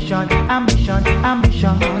 Ambition, ambition,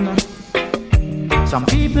 ambition. Some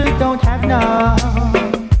people don't have none.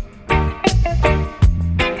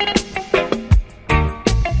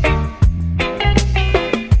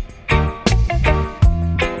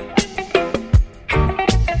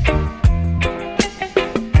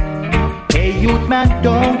 Hey, youth man,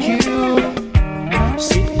 don't you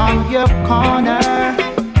sit on your corner.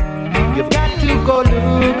 You've got to go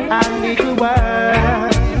look at little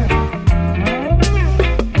world.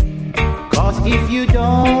 Cause if you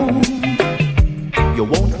don't, you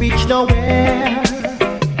won't reach nowhere.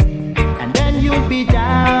 And then you'll be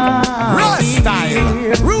down.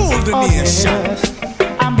 Rastyle, rule the nation. Yes.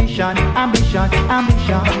 Ambition, ambition,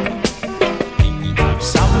 ambition.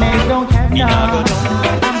 Some men don't have none.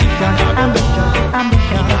 Ambition, ambition,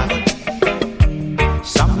 ambition.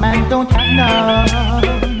 Some men don't have none.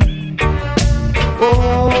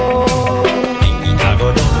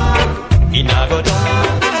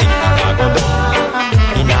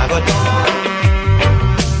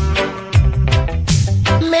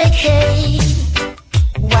 Make hay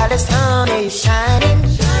while the sun is shining,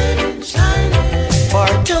 shining, shining. For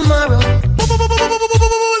tomorrow.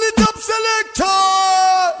 Pull it up, selector.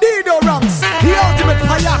 Dido Ranks, the ultimate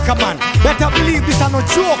Hayaka man. Better believe this is no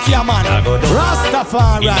joke, yeah man.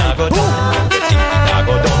 Rastafari.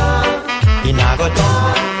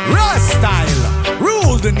 Rastyle,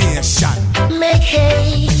 rule the nation. Make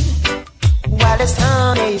hay while the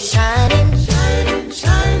sun is shining, shining,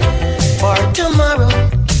 shining. For tomorrow.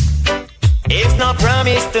 It's no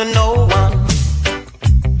promise to no one.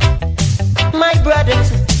 My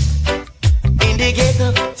brothers in the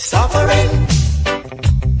ghetto suffering,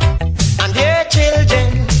 and their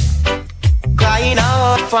children crying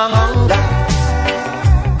out for hunger.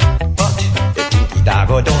 But the think it a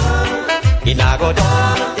go down, it a go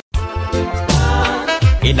down,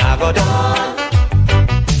 it a go down.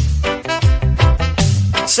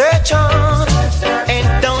 Search on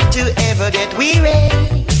and don't you ever get weary.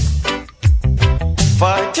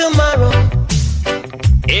 For tomorrow,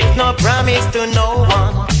 it's no promise to no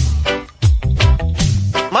one.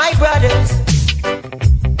 My brothers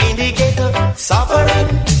in the ghetto suffering,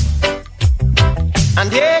 and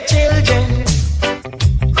their children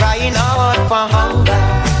crying out for hunger.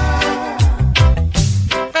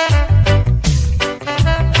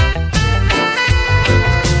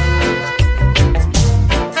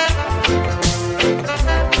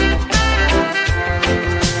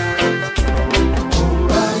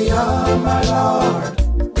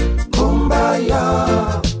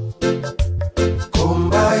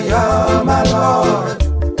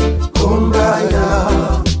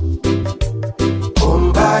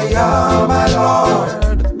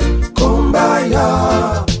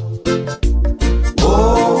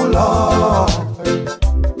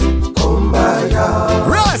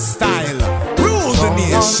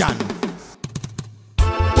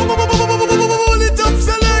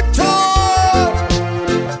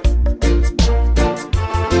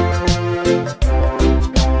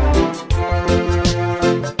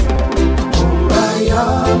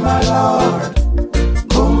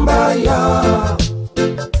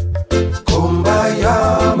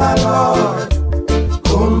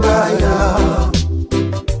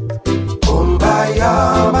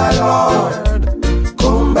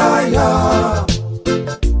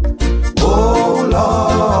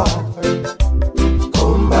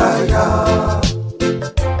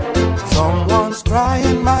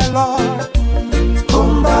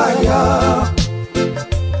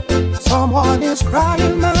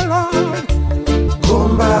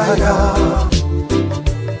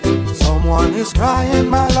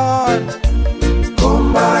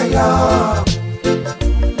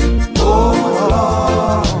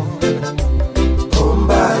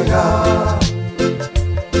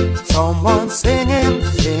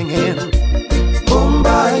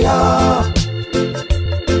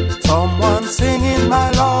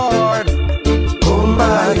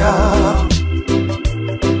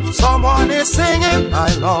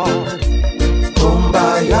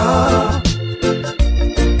 Kumbaya,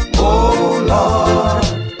 oh Lord.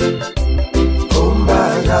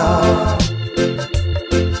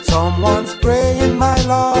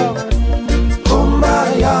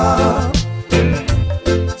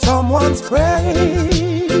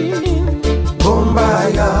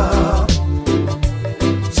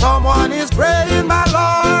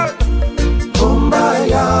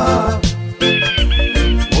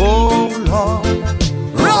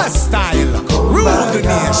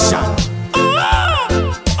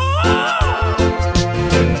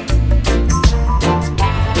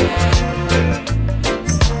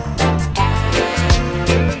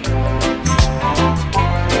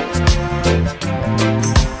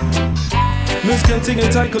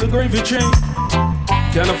 can't tackle the gravy train.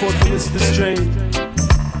 Can't afford to miss this train.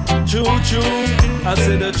 Choo choo, I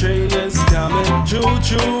said the train is coming. Choo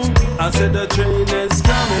choo, I said the train is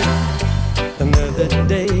coming. Another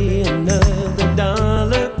day, another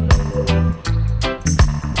dollar.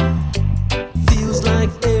 Feels like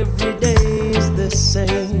every day is the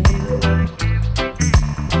same.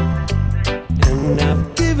 And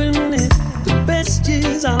I've given it the best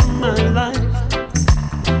years of my life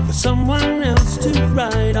for someone else to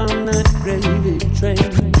ride on that gravy train.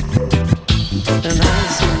 And I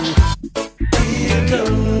say, here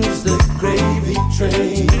comes the gravy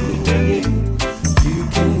train. You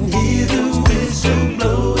can hear the whistle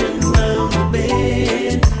blowing round the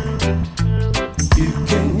bend. You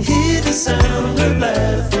can hear the sound of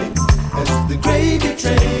laughing as the gravy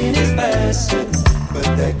train is passing. But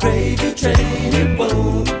that gravy train, it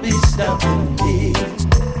won't be stopping here.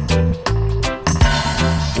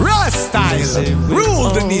 Rastyle, rule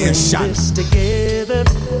the nation. Together,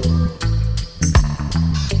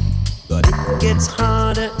 but it gets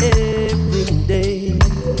harder every day.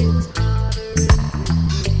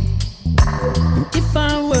 If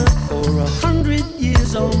I work for 100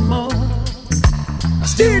 years or more,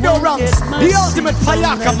 Stedo Ranks, the ultimate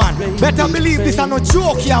Payaka man. Better believe this are no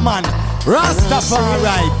joke here, man.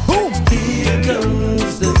 Rastafari, boom. Here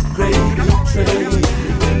comes the gravy train.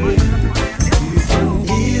 You can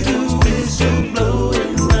hear the whistle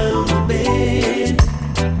blowing round the bend.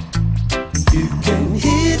 You can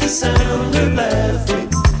hear the sound of laughing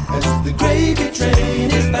as the gravy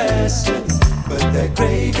train is passing. But that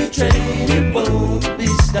gravy train, it won't be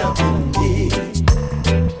stopping here.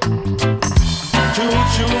 Choo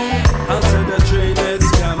choo, I said the train is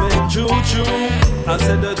coming. Choo choo, I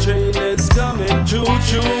said the train is coming. Choo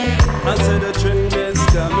choo, I said the train is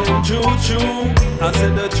coming. Choo choo, I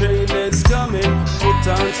said the train is coming. Put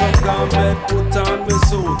on some gambit, put on my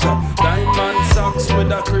suit. Diamond socks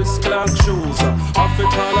with a Chris Clark shoes. Off it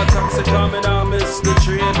call a taxi coming, I miss the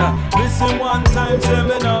train. Listen one time, say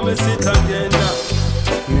me now miss it again.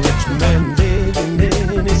 Rich man living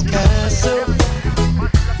in his castle.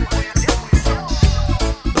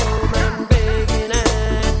 Poor man begging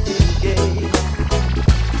at the gate.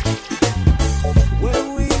 Where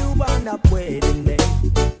were you on that wedding day?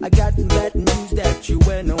 I got bad news that you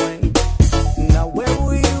went away. Now where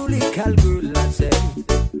were you, little girl? I said,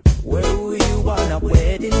 where were you on that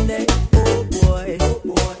wedding day? Oh boy,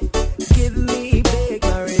 give me big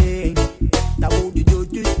ring. Now would you do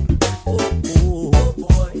this? Oh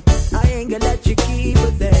boy, I ain't gonna let you keep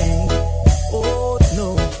a thing. Oh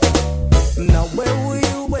no. Now where were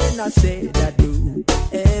you when I said I do?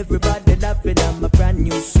 Everybody laughing at my brand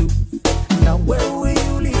new suit. Now where were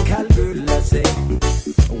you, little girl? I said,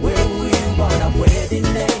 where were you on a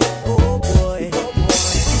wedding day? Oh boy,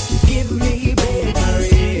 give me big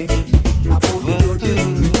ring. I put you do.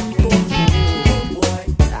 Oh boy,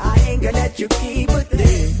 I ain't gonna let you keep a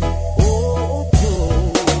thing. Oh no.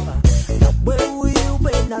 Now where were you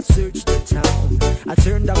when I searched the town? I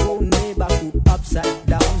turned the whole neighborhood upside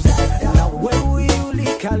down. Now where were you,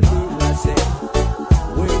 little girl? I said,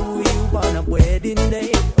 where were you on a wedding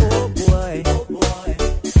day? Oh boy,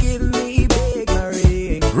 give me big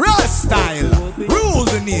ring. Rastyle, rule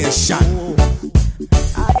the nation.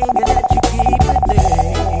 I ain't gonna let you keep a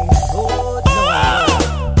thing. Oh no.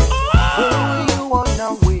 Where were you on a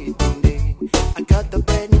wedding day? I got the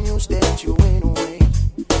bad news that you went away.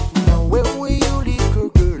 Now where were you, little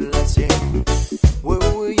girl? I said, where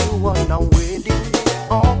were you on a wedding day?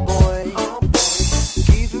 Oh boy,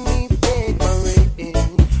 give me big ring.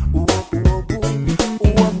 Oh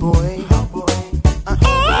boy, I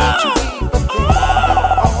ain't gonna let you keep a thing.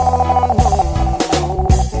 Oh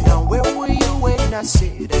no. Now where were you when I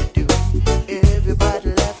said I do? Everybody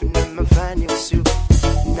laughing at my fine new suit.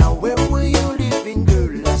 Now where were you living,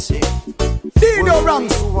 girl? I said, Stedo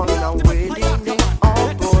Ranks. you on a wedding day?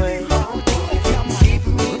 Oh boy, give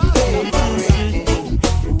me big ring.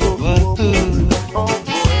 Oh boy,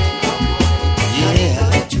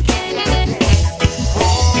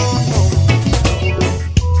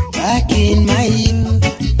 back in my youth,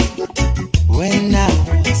 when I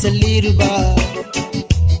was a little boy,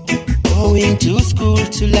 going to school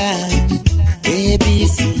to learn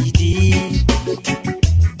ABCD.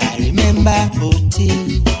 I remember OT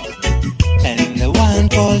and the one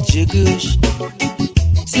called Jagush.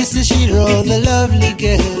 Sister, she rode the lovely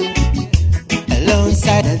girl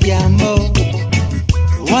alongside of Yambo.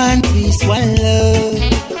 One peace, one love,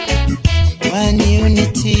 one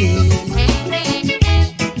unity.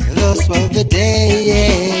 Those were the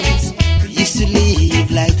days we used to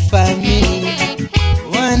live like family.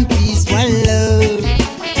 One peace, one love,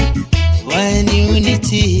 one unity.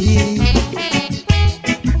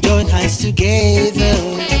 together,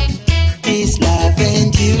 peace, love,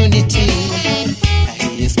 and unity. I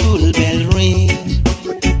hear school bell ring.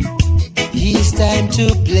 It's time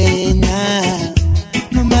to play now.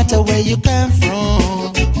 No matter where you come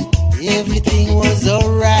from, everything was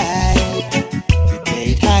alright. We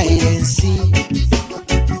played hide and seek,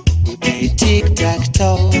 we played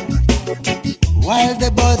tic-tac-toe. While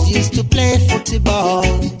the boys used to play football,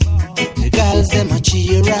 the girls them a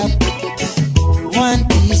cheer up. One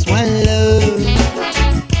peace, one love,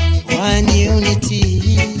 one unity.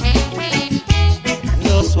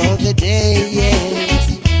 Those were the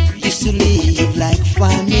days we used to live like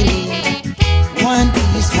family. One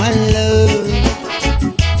peace, one love,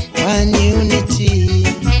 one unity.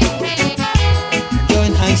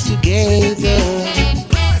 Join hands together,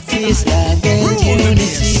 peace, love, and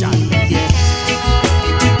unity. Yeah.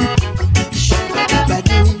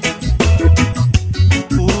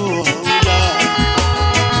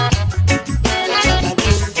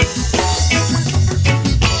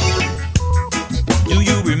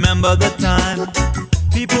 Remember the time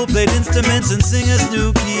people played instruments and sing a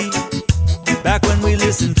new key, back when we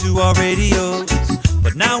listened to our radios.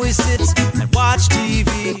 But now we sit and watch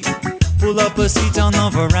TV, pull up a seat on the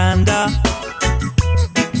veranda.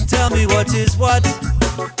 Tell me what is what.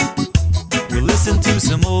 We'll listen to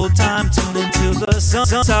some old time tune until the sun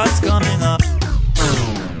starts coming up.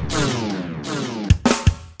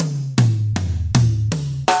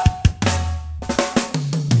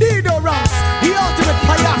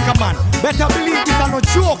 Man. Better believe this are no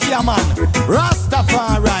joke, yeah, man.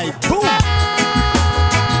 Rastafari, boom.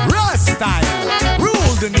 Rastyle,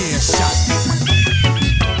 rule the nation.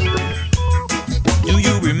 Do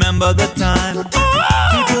you remember the time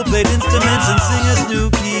people played instruments and sing a new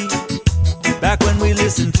key, back when we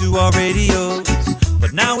listened to our radios?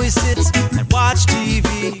 But now we sit and watch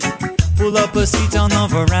TV, pull up a seat on the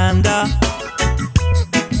veranda.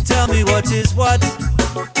 Tell me what is what.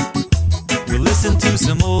 We'll listen to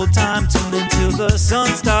some old time tune until the sun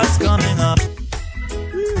starts coming up.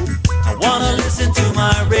 I wanna listen to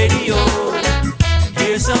my radio and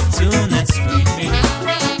hear some tune that's sweet me.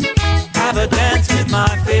 Have a dance with my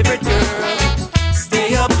favorite girl,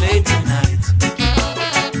 stay up late tonight.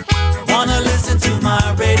 I wanna listen to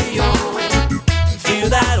my radio and feel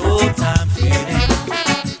that old time feeling.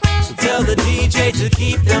 So tell the DJ to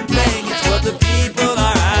keep them playing, it's what the people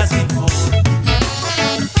are asking for.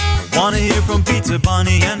 Wanna hear from Peter,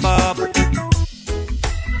 Bonnie, and Bob.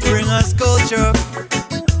 Bring us culture.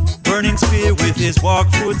 Burning Spear with his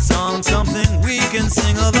walkfoot song, something we can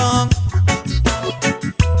sing along.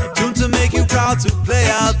 A tune to make you proud to play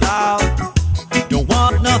out loud. Don't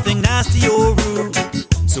want nothing nasty or rude,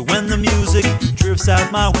 so when the music drifts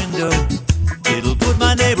out my window, it'll put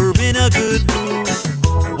my neighbor in a good mood.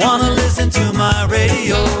 Wanna listen to my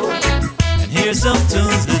radio and hear some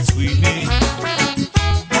tunes that sweet me.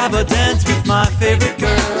 Have a dance with my favorite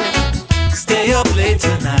girl, stay up late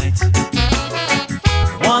tonight.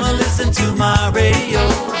 Wanna listen to my radio,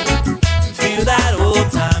 feel that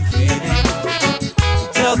old time feeling.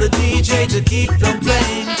 Tell the DJ to keep them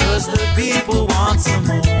playing, cause the people want some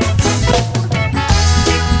more.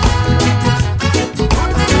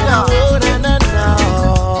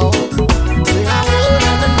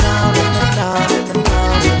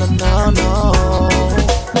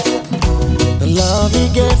 Love he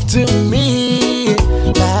gave to me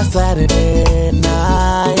last Saturday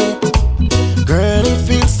night. Girl, it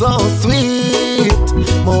feels so sweet.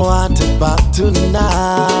 More want it back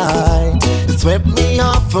tonight. It swept me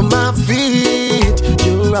off of my feet.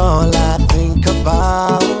 You're all I think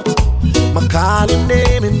about. My calling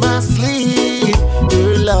name in my sleep.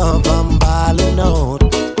 Your love I'm balling out.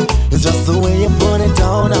 It's just the way you put it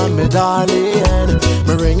down on me, darling.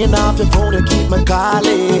 Me ringing off your phone to keep me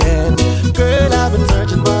calling. Girl, I've been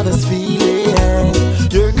searching for this feeling.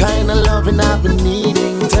 Your kind of loving I've been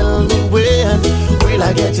needing. Tell me when will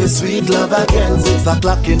I get your sweet love again? 6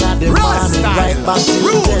 o'clock in the morning, right back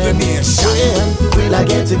to 10. When will I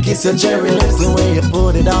get to kiss your cherry lips? The way you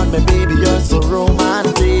put it on me, baby, you're so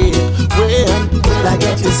romantic. When will I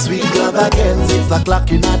get your sweet love again? 6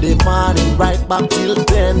 o'clock in the morning, right back till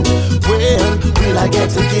 10. When will I get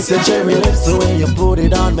to kiss your cherry lips? The way you put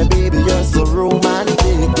it on me, baby, you're so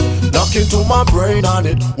romantic. Knock into my brain and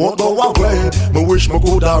it won't go away. Me wish me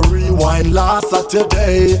could have rewind last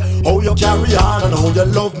Saturday. How you carry on and how your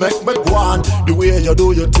love make me go on. The way you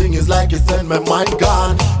do your thing is like you send my mind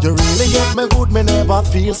gone. You really get me good, me never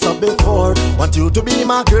feel so before. Want you to be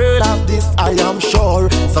my girl, of this I am sure.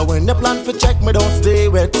 So when you plan for check me, don't stay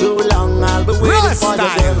way too long. I'll be waiting for you,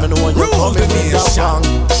 girl, me know you're coming with the song.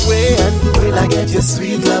 When will I get your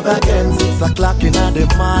sweet love again? 6 o'clock in the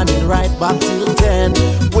morning, right back till 10.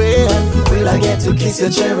 When will I get to kiss your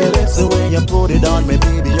cherry lips? The way you put it on me,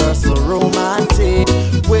 baby, you're so romantic.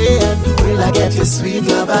 When will I get your sweet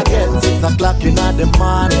love again? 6 o'clock in the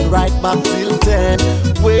morning, right back till 10.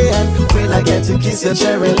 When will I get to kiss your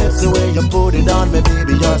cherry lips? The way you put it on me,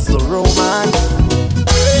 baby, you're so romantic.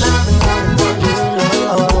 Girl, I've been longing for you.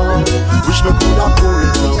 Wish me could have pulled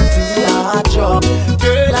it down till I drop.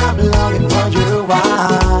 Girl, I've been longing for you.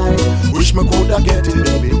 Why? Wish me could have get it,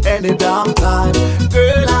 baby, any damn time.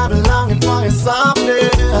 Girl, I've been longing for your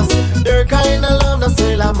softness. Your kind of love, no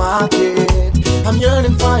sell a market. I'm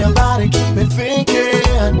yearning for your body, keep me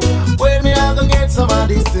thinking. When me I gonna get some of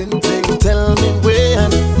this thing? Tell me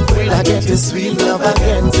when will I get your sweet love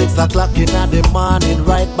again? 6 o'clock in the morning,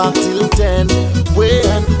 right back till 10.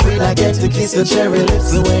 When will I get to kiss your cherry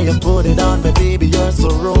lips? The way you put it on me, baby, you're so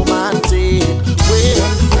romantic. When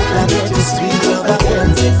will I get your sweet love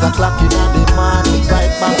again? 6 o'clock in the morning,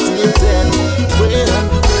 right back till 10. When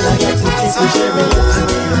will I get to kiss your cherry lips? The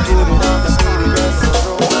way you put it on me, baby, you're so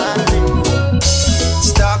romantic.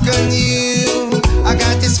 Stuck on you, I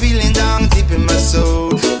got this feeling down deep in my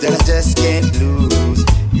soul that I just can't lose.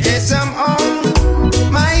 Yes, I'm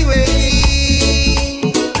on my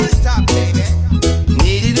way. Stop, baby.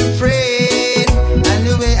 Needed a friend, and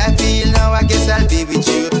the way I feel now, I guess I'll be with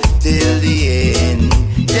you till the end.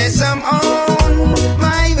 Yes, I'm on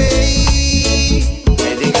my way.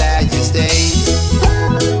 Very glad you stayed.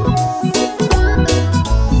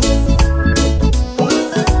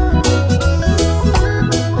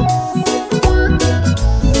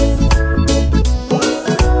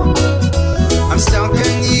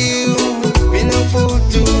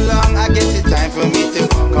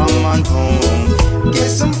 Home.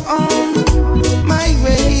 Guess I'm on my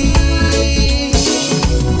way.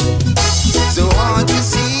 So hard to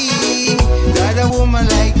see that a woman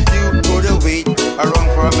like you could wait around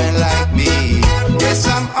for a man like me. Guess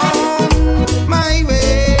I'm on my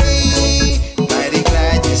way. Mighty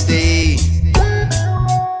glad you stay.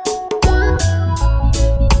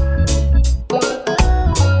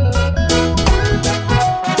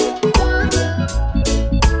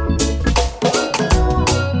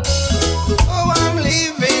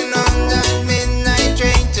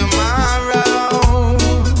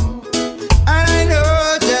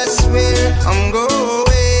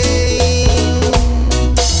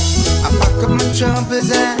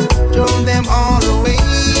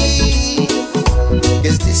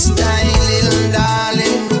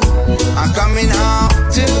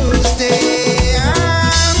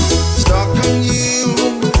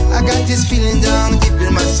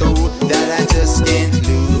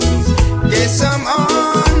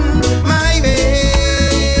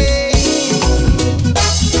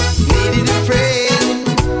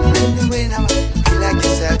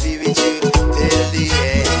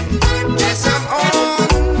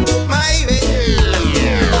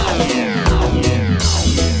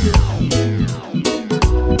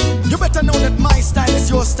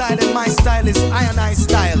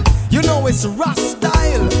 It's Rust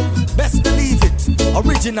style, best believe it,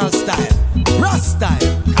 original style, Rust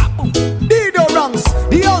style. Dido Ranks,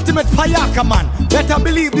 the ultimate payaka man. Better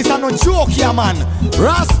believe this and no joke, yeah man.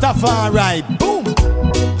 Rastafari, boom.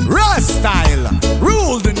 Rust style,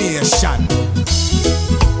 rule the nation.